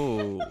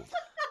 Oh,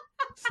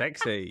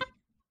 sexy.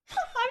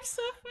 I'm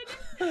so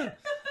funny.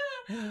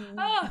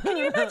 Oh, can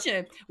you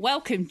imagine?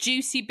 Welcome,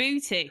 Juicy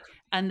Booty,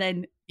 and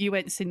then You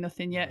Ain't Seen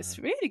Nothing Yet. It's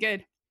really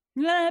good.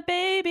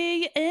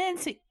 Baby, you ain't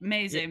seen...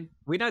 Amazing. Yeah,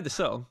 we know the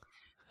song.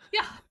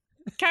 Yeah.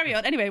 Carry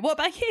on. Anyway, what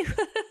about you?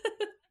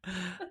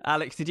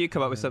 Alex, did you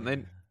come up with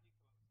something?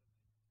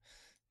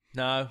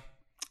 No.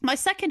 My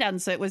second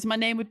answer was my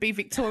name would be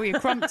Victoria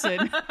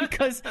Crompton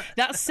because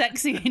that's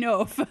sexy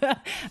enough.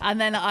 And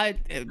then I'm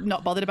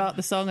not bothered about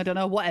the song. I don't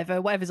know,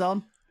 whatever's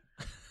on.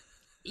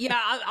 Yeah,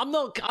 I'm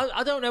not.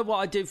 I don't know what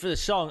I do for the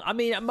song. I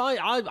mean,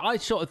 I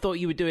sort of thought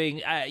you were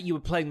doing. You were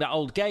playing that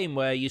old game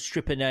where your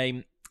stripper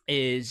name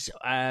is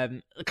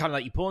kind of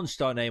like your porn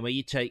star name, where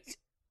you take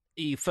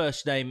your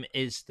first name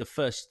is the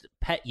first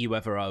pet you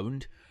ever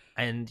owned,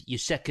 and your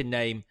second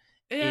name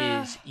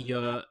is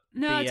your.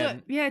 No,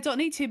 I don't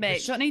need to,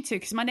 mate. Don't need to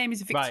because my name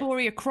is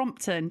Victoria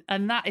Crompton,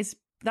 and that's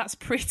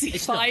pretty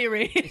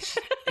fiery.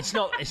 It's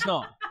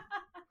not.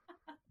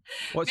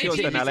 What's yours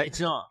then, Alex? It's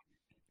not.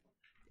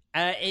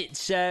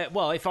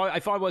 Well, if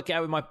I work it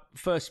out with my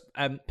first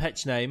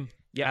pet's name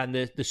and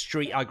the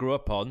street I grew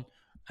up on,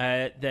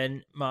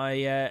 then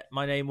my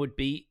name would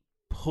be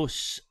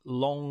Puss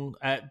Oakwood,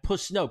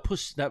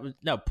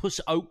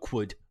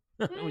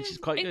 which is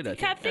quite good.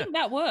 I think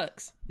that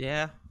works.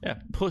 Yeah,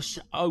 Puss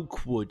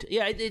Oakwood.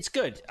 Yeah, it's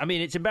good. I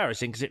mean, it's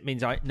embarrassing because it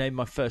means I named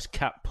my first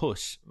cat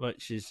Puss,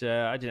 which is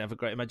I didn't have a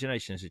great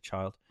imagination as a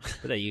child,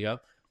 but there you go.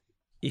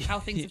 How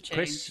things have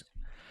changed.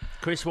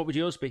 Chris, what would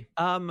yours be?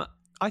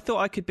 I thought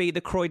I could be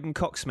the Croydon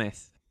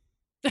Cocksmith.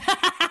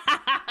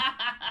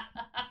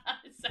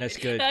 That's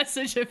good. That's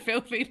such a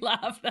filthy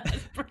laugh.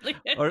 That's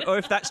brilliant. or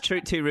if that's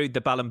too rude, the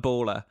Ballon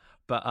Baller.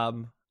 But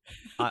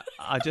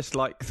I just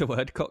like the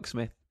word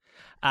Cocksmith,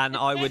 and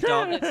I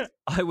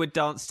would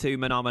dance to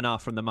Mana Mana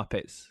from the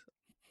Muppets.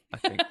 I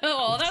think.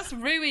 Oh, that's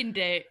ruined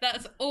it.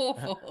 That's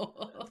awful.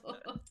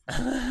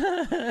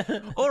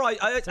 All right.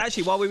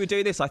 Actually, while we were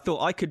doing this, I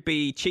thought I could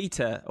be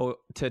Cheetah or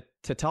to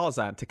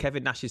Tarzan, to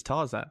Kevin Nash's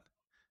Tarzan.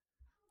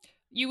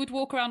 You would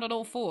walk around on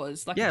all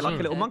fours, like a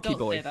little monkey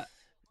boy.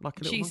 Like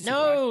a little monkey boy.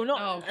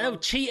 No,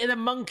 Cheetah the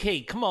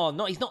monkey. Come on,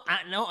 he's not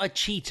a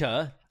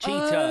cheetah.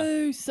 Cheetah.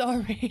 Oh,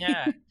 sorry.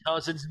 Yeah,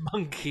 Tarzan's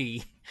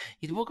monkey.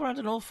 He'd walk around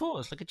on all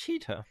fours like a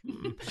cheetah.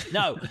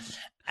 No.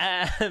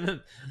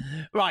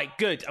 Right,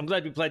 good. I'm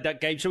glad we played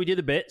that game. Shall we do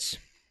the bits?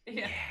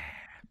 Yeah.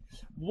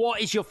 What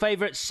is your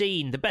favourite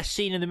scene? The best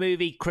scene in the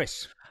movie,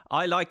 Chris?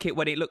 I like it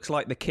when it looks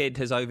like the kid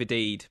has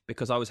OD'd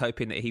because I was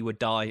hoping that he would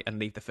die and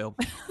leave the film.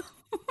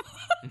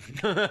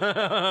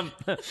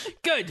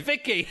 Good,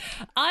 Vicky.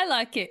 I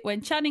like it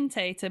when Channing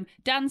Tatum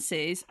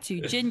dances to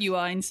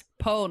Genuine's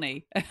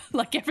Pony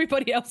like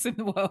everybody else in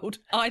the world.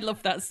 I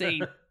love that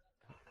scene.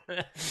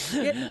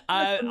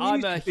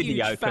 I'm a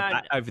video huge for fan.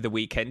 that over the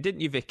weekend,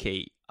 didn't you,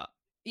 Vicky?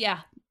 Yeah.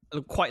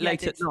 Quite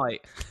late at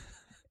night.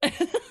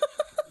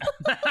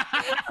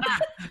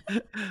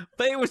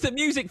 But it was the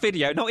music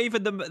video, not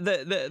even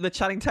the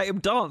Channing Tatum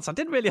dance. I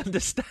didn't really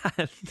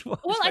understand.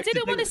 Well, I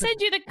didn't want to send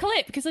you the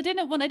clip because I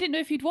didn't know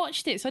if you'd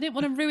watched it, so I didn't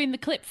want to ruin the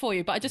clip for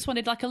you. But I just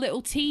wanted like a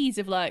little tease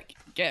of like,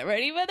 get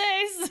ready for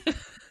this.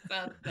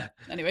 So, yeah.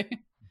 Anyway,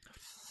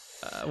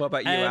 what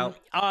about you, Al?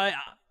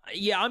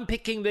 I'm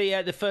picking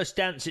the first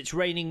dance. It's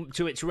raining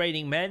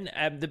men.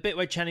 The bit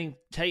where Channing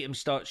Tatum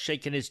starts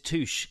shaking his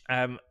touche,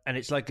 and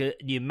it's like a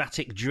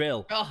pneumatic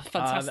drill. Oh,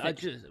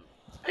 fantastic!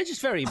 I'm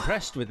just very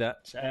impressed with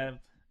that. I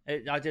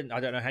don't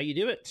know how you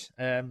do it,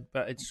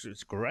 but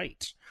it's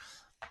great.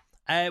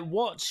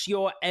 What's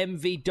your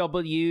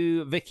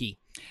MVW, Vicky?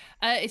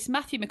 It's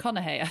Matthew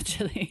McConaughey,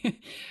 actually,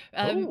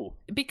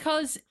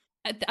 because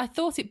I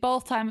thought it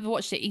both times I've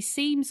watched it. He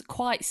seems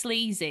quite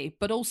sleazy,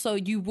 but also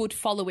you would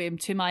follow him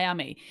to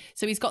Miami.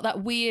 So he's got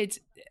that weird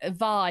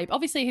vibe.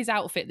 Obviously, his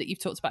outfit that you've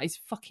talked about is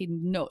fucking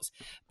nuts,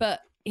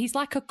 but he's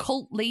like a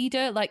cult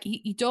leader. Like,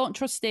 you don't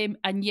trust him,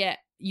 and yet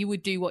you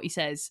would do what he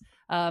says.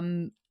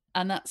 And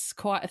that's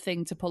quite a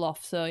thing to pull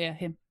off. So, yeah,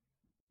 him.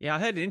 Yeah, I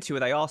heard an interview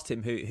where they asked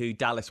him who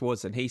Dallas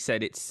was, and he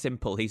said it's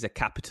simple. He's a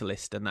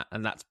capitalist, and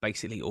that's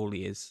basically all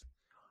he is.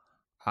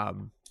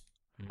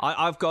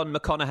 I've gone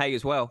McConaughey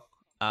as well.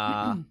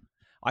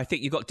 I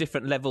think you've got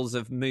different levels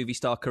of movie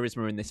star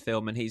charisma in this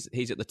film, and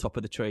he's at the top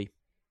of the tree.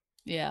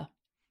 Yeah.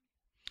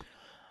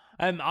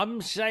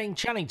 I'm saying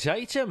Channing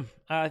Tatum.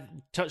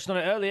 Touched on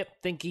it earlier.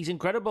 Think he's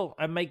incredible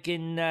and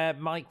making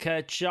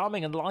Mike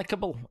charming and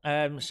likable.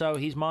 So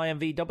he's my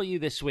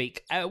MVW this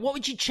week. What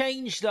would you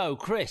change, though,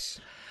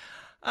 Chris?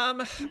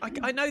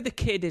 I know the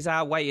kid is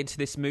our way into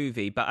this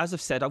movie, but as I've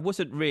said, I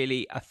wasn't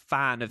really a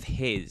fan of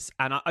his.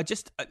 And I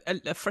just,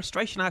 a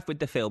frustration I have with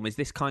the film is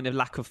this kind of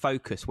lack of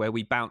focus where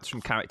we bounce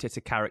from character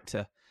to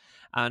character.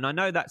 And I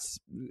know that's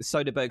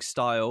Soderbergh's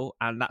style,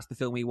 and that's the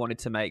film he wanted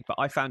to make, but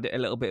I found it a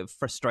little bit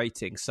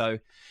frustrating. So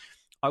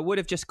I would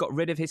have just got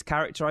rid of his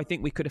character. I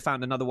think we could have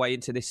found another way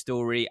into this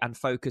story and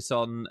focus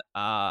on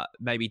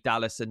maybe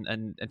Dallas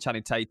and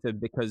Channing Tatum,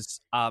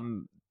 because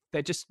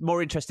they're just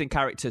more interesting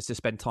characters to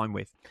spend time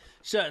with.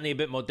 Certainly a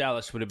bit more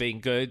Dallas would have been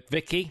good.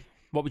 Vicky,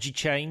 what would you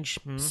change?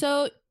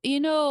 So,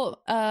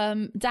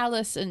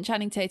 Dallas and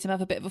Channing Tatum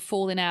have a bit of a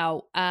falling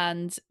out,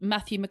 and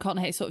Matthew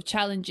McConaughey sort of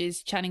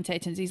challenges Channing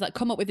Tatum. He's like,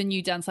 come up with a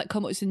new dance, like,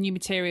 come up with some new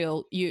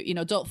material. You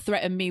know, don't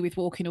threaten me with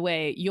walking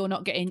away. You're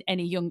not getting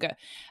any younger.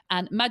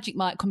 And Magic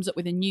Mike comes up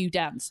with a new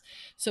dance.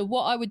 So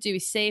what I would do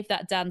is save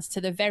that dance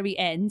to the very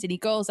end, and he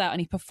goes out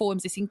and he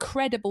performs this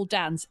incredible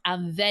dance,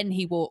 and then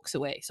he walks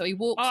away. So he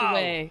walks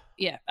away,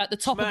 at the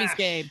top of his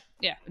game.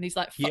 Yeah, and he's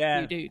like, fuck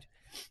you, dude.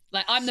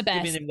 Like, I'm the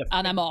best,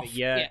 and I'm off.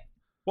 Yeah.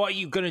 What are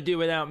you going to do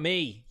without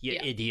me, you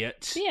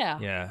idiot?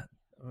 Yeah.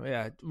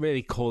 Yeah,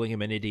 really calling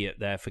him an idiot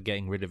there for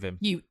getting rid of him.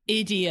 You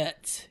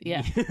idiot.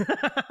 Yeah.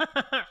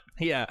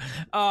 Yeah.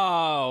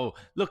 Oh,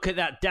 look at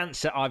that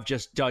dance that I've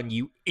just done,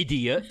 you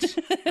idiot.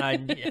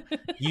 And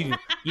you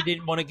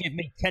didn't want to give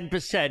me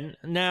 10%.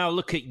 Now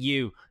look at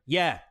you.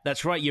 Yeah,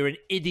 that's right. You're an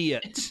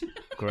idiot.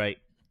 Great.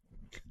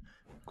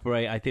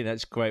 I think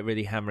that's great,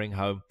 really hammering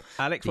home.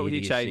 Alex, what would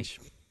you change?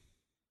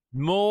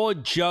 More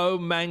Joe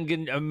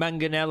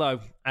Manganiello.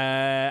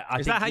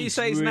 Is that how you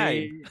say his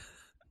name?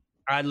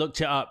 I looked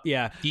it up,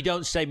 yeah. You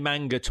don't say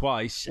manga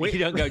twice. You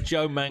don't go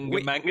Joe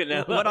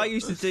Manganiello. When I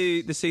used to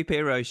do the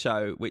superhero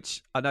show,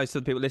 which I know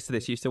some people listen to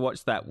this used to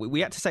watch that,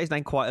 we had to say his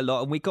name quite a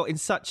lot, and we got in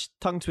such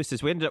tongue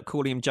twisters. We ended up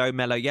calling him Joe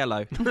Mellow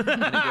Yellow.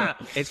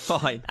 It's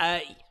fine.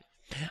 I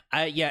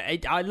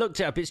looked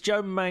it up. It's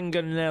Joe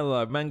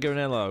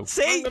Manganiello.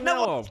 See?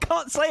 No one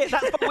can't say it.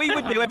 That's what we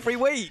would do every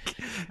week.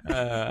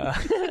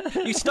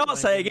 You start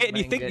saying it and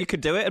you think you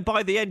can do it, and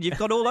by the end you've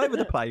gone all over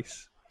the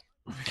place.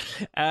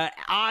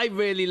 I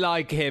really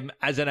like him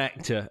as an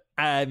actor,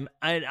 and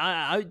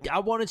I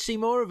want to see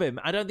more of him.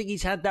 I don't think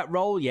he's had that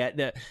role yet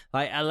that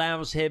like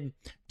allows him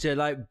to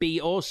like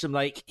be awesome.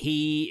 Like,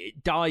 he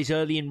dies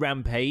early in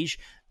Rampage.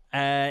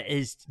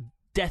 His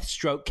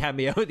Deathstroke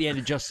cameo at the end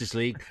of Justice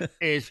League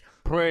is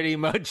pretty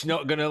much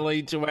not going to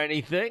lead to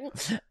anything.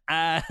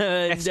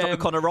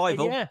 Deathstroke on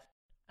arrival.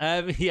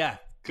 Yeah,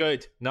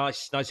 good,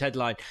 nice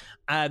headline.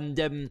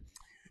 And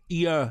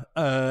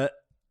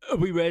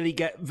we rarely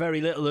get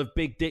very little of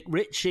Big Dick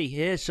Ritchie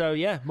here, so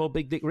yeah, more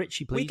Big Dick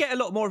Ritchie, please. We get a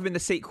lot more of him in the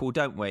sequel,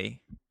 don't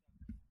we?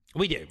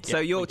 We do. So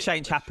your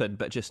change happened,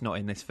 but just not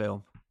in this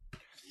film.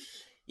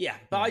 Yeah,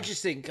 but I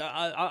just think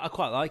I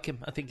quite like him.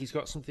 I think he's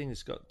got something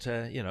that's got,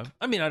 I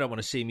mean, I don't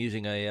want to see him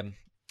using a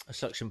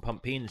suction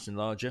pump penis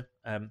enlarger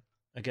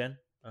again.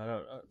 I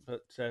don't,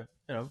 but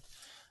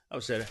I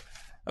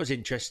was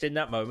interested in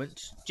that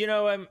moment. Do you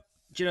know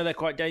they're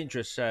quite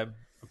dangerous?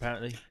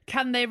 Apparently,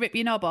 can they rip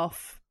your knob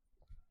off?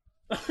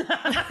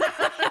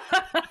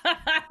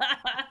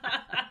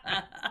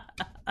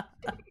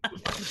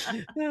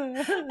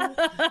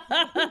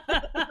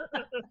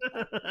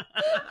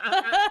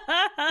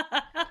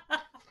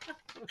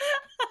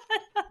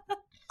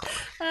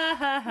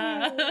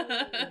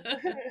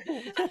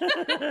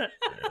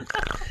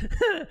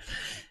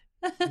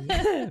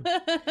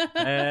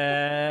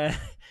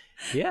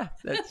 Yeah,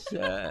 that's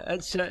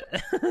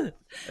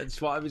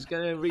what I was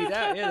going to read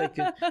out. Yeah,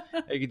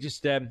 they can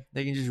just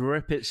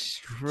rip it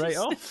straight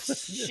off.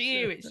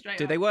 Shear it straight.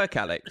 Do they work,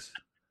 Alex?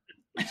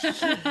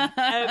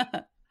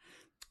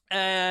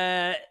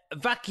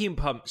 Vacuum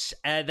pumps.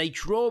 They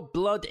draw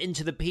blood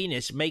into the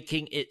penis,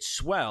 making it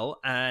swell,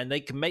 and they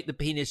can make the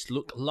penis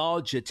look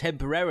larger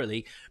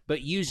temporarily,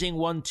 but using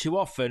one too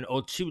often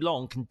or too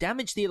long can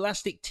damage the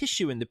elastic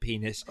tissue in the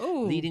penis,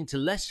 leading to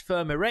less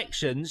firm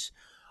erections,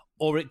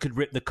 or it could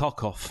rip the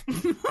cock off.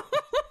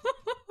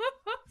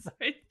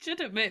 It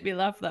shouldn't make me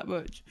laugh that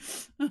much.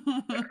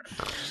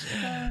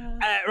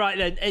 Right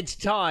then, it's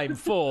time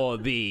for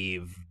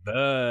the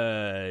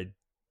verdict.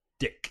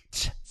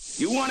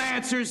 You want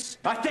answers?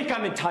 I think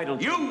I'm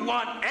entitled. You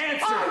want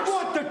answers? I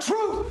want the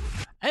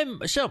truth!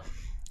 So,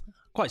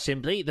 quite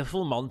simply, the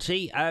Full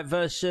Monty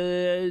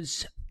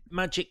versus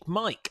Magic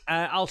Mike.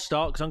 I'll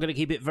start because I'm going to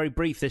keep it very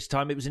brief this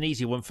time. It was an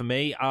easy one for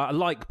me. I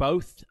like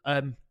both.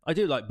 I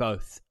do like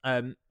both.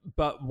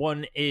 But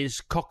one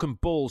is cock and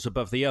balls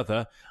above the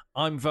other.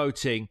 I'm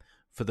voting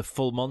for the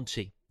Full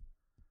Monty.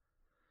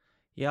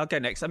 Yeah, I'll go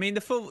next. I mean,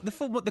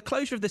 the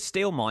closure of the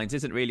steel mines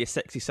isn't really a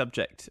sexy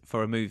subject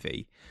for a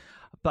movie,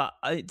 but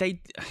they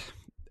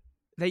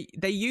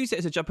use it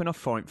as a jumping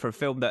off point for a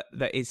film that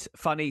is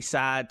funny,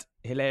 sad,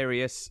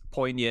 hilarious,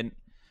 poignant.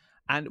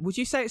 And would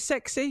you say it's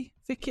sexy,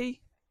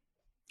 Vicky?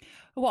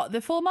 What, the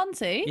Full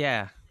Monty?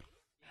 Yeah.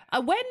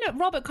 When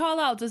Robert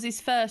Carlyle does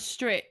his first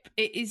strip,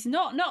 it is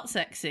not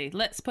sexy.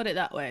 Let's put it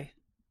that way.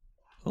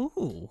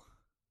 Ooh.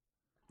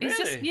 It's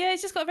really?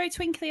 he's just got a very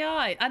twinkly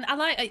eye, and I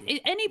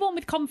like anyone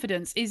with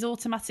confidence is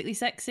automatically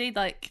sexy.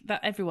 Like that,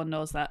 everyone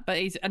knows that. But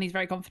he's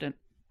very confident.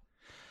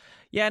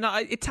 Yeah, no,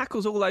 it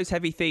tackles all those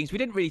heavy themes. We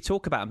didn't really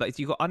talk about them, but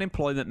you've got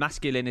unemployment,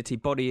 masculinity,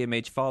 body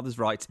image, father's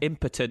rights,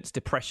 impotence,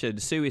 depression,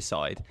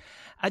 suicide,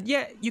 and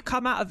yet you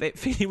come out of it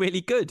feeling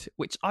really good,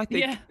 which I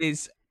think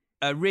is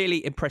a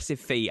really impressive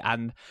feat.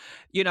 And,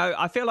 you know,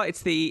 I feel like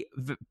it's the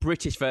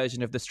British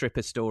version of the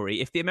stripper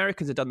story. If the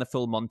Americans had done the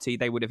Full Monty,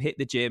 they would have hit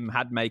the gym,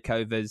 had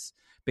makeovers,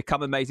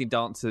 become amazing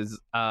dancers,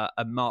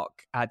 and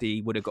Mark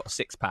Addy would have got a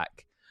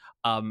six-pack.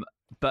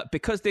 But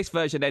because this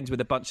version ends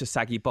with a bunch of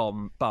saggy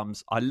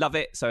bums, I love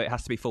it, so it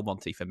has to be Full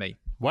Monty for me.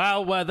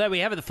 Well, there we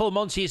have it. The Full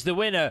Monty is the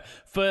winner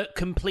for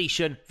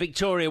completion.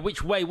 Victoria,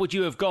 which way would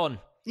you have gone?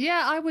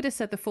 Yeah, I would have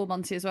said the Full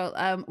Monty as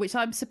well, which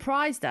I'm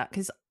surprised at,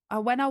 because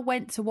when I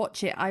went to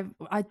watch it, I've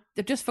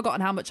just forgotten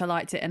how much I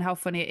liked it and how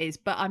funny it is.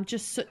 But I'm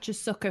just such a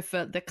sucker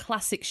for the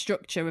classic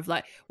structure of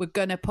like, we're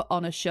gonna put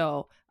on a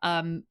show,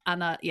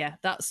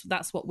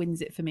 that's what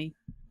wins it for me.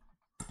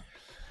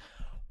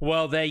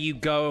 Well, there you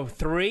go.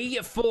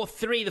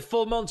 3-4-3. The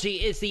Full Monty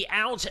is the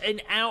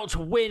out-and-out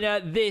winner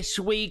this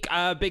week.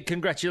 Big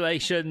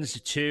congratulations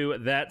to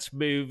that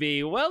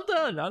movie. Well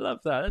done. I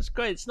love that. That's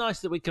great. It's nice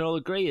that we can all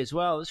agree as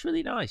well. It's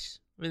really nice.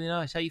 Really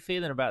nice. How are you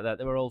feeling about that?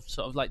 They were all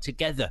sort of like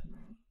together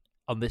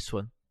on this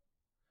one.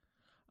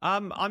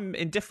 I'm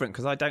indifferent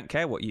because I don't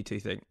care what you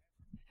two think.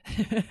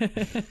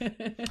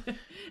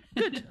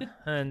 Good.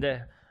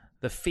 And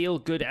the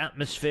feel-good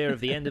atmosphere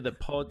of the end of the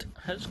pod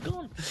has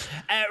gone.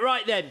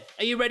 Right then,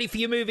 are you ready for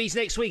your movies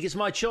next week? It's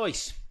my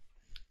choice.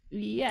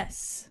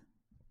 Yes.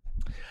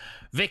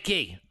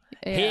 Vicky,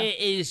 here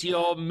is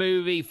your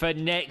movie for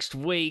next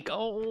week.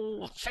 Oh,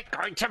 what's it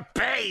going to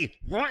be?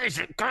 What is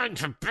it going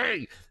to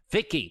be?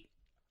 Vicky,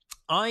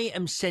 I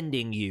am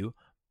sending you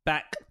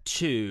back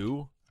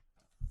to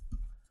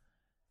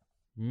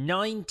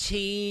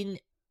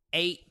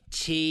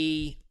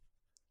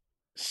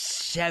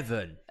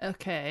 1987.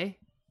 Okay.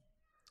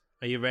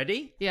 Are you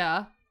ready?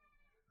 Yeah.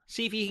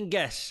 See if you can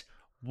guess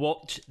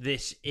what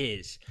this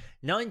is.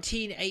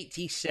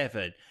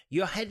 1987.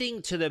 You're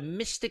heading to the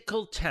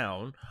mystical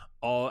town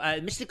or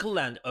mystical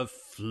land of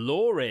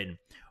Florin,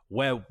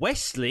 where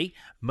Wesley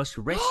must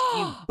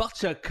rescue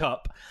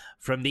Buttercup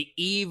from the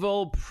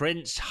evil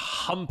Prince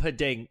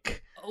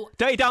Humperdinck.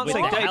 Dirty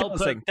Dancing.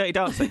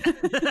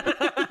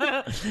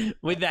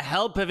 With the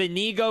help of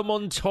Inigo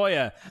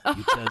Montoya,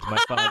 you killed my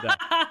father.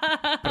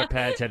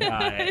 Prepare to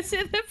die. Is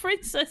it the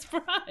Princess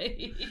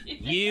Bride?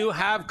 You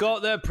have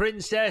got the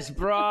Princess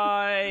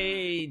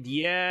Bride,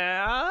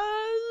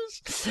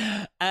 yes.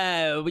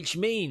 Which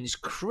means,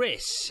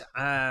 Chris,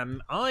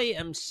 I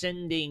am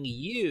sending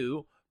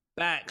you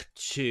back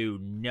to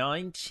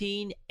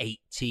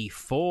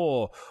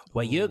 1984,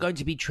 where you're going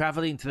to be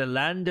traveling to the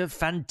land of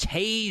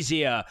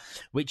Fantasia,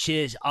 which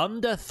is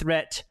under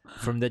threat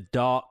from the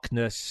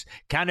darkness.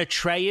 Can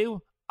Atreyu,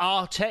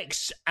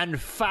 Artex, and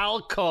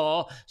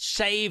Falcor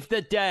save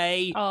the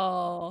day?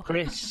 Oh,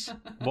 Chris,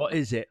 what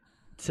is it?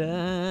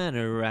 Turn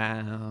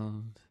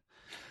around.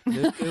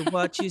 Look at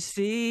what you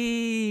see.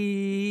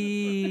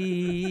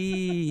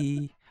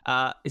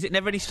 Is it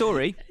Never Ending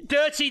Story?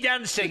 Dirty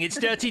Dancing. It's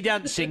Dirty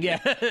Dancing, yeah.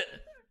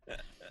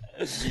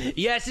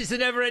 Yes, it's the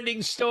Never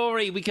Ending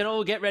Story. We can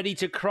all get ready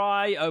to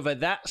cry over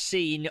that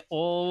scene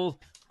all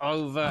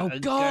over again. Oh,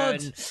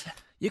 God.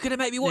 You're going to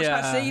make me watch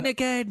that scene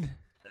again.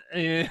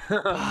 Yeah.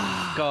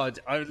 Oh, God.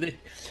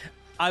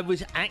 I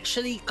was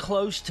actually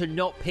close to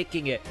not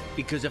picking it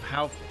because of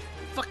how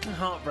fucking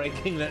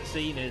heartbreaking that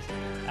scene is.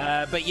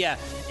 But yeah,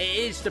 it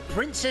is The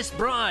Princess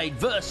Bride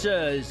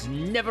versus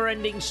Never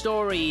Ending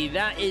Story.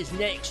 That is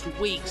next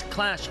week's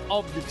Clash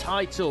of the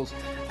Titles.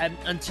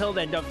 Until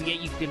then, don't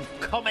forget you can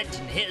comment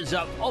and hit us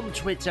up on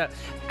Twitter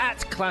at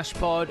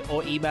ClashPod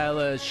or email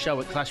us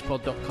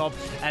show@clashpod.com.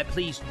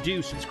 Please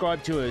do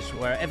subscribe to us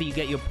wherever you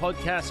get your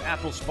podcasts,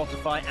 Apple,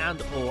 Spotify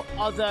and or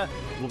other.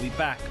 We'll be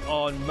back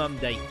on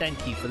Monday.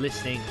 Thank you for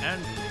listening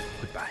and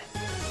goodbye.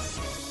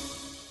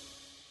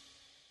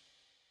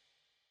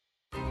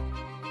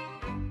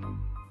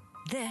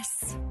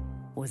 This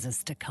was a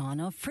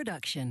Stakhanov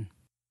production.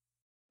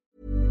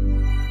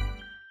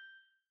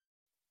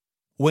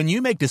 When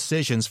you make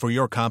decisions for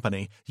your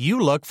company, you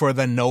look for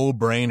the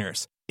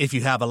no-brainers. If you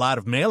have a lot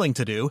of mailing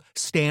to do,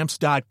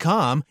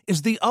 Stamps.com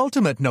is the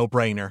ultimate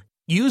no-brainer.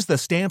 Use the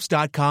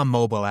Stamps.com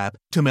mobile app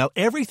to mail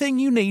everything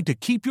you need to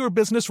keep your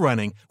business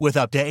running with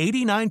up to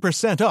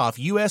 89% off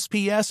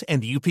USPS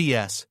and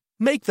UPS.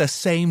 Make the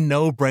same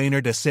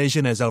no-brainer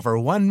decision as over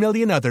 1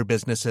 million other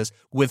businesses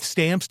with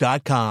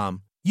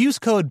Stamps.com. Use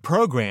code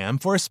PROGRAM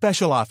for a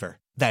special offer.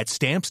 That's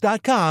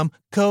Stamps.com,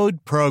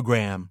 code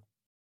PROGRAM.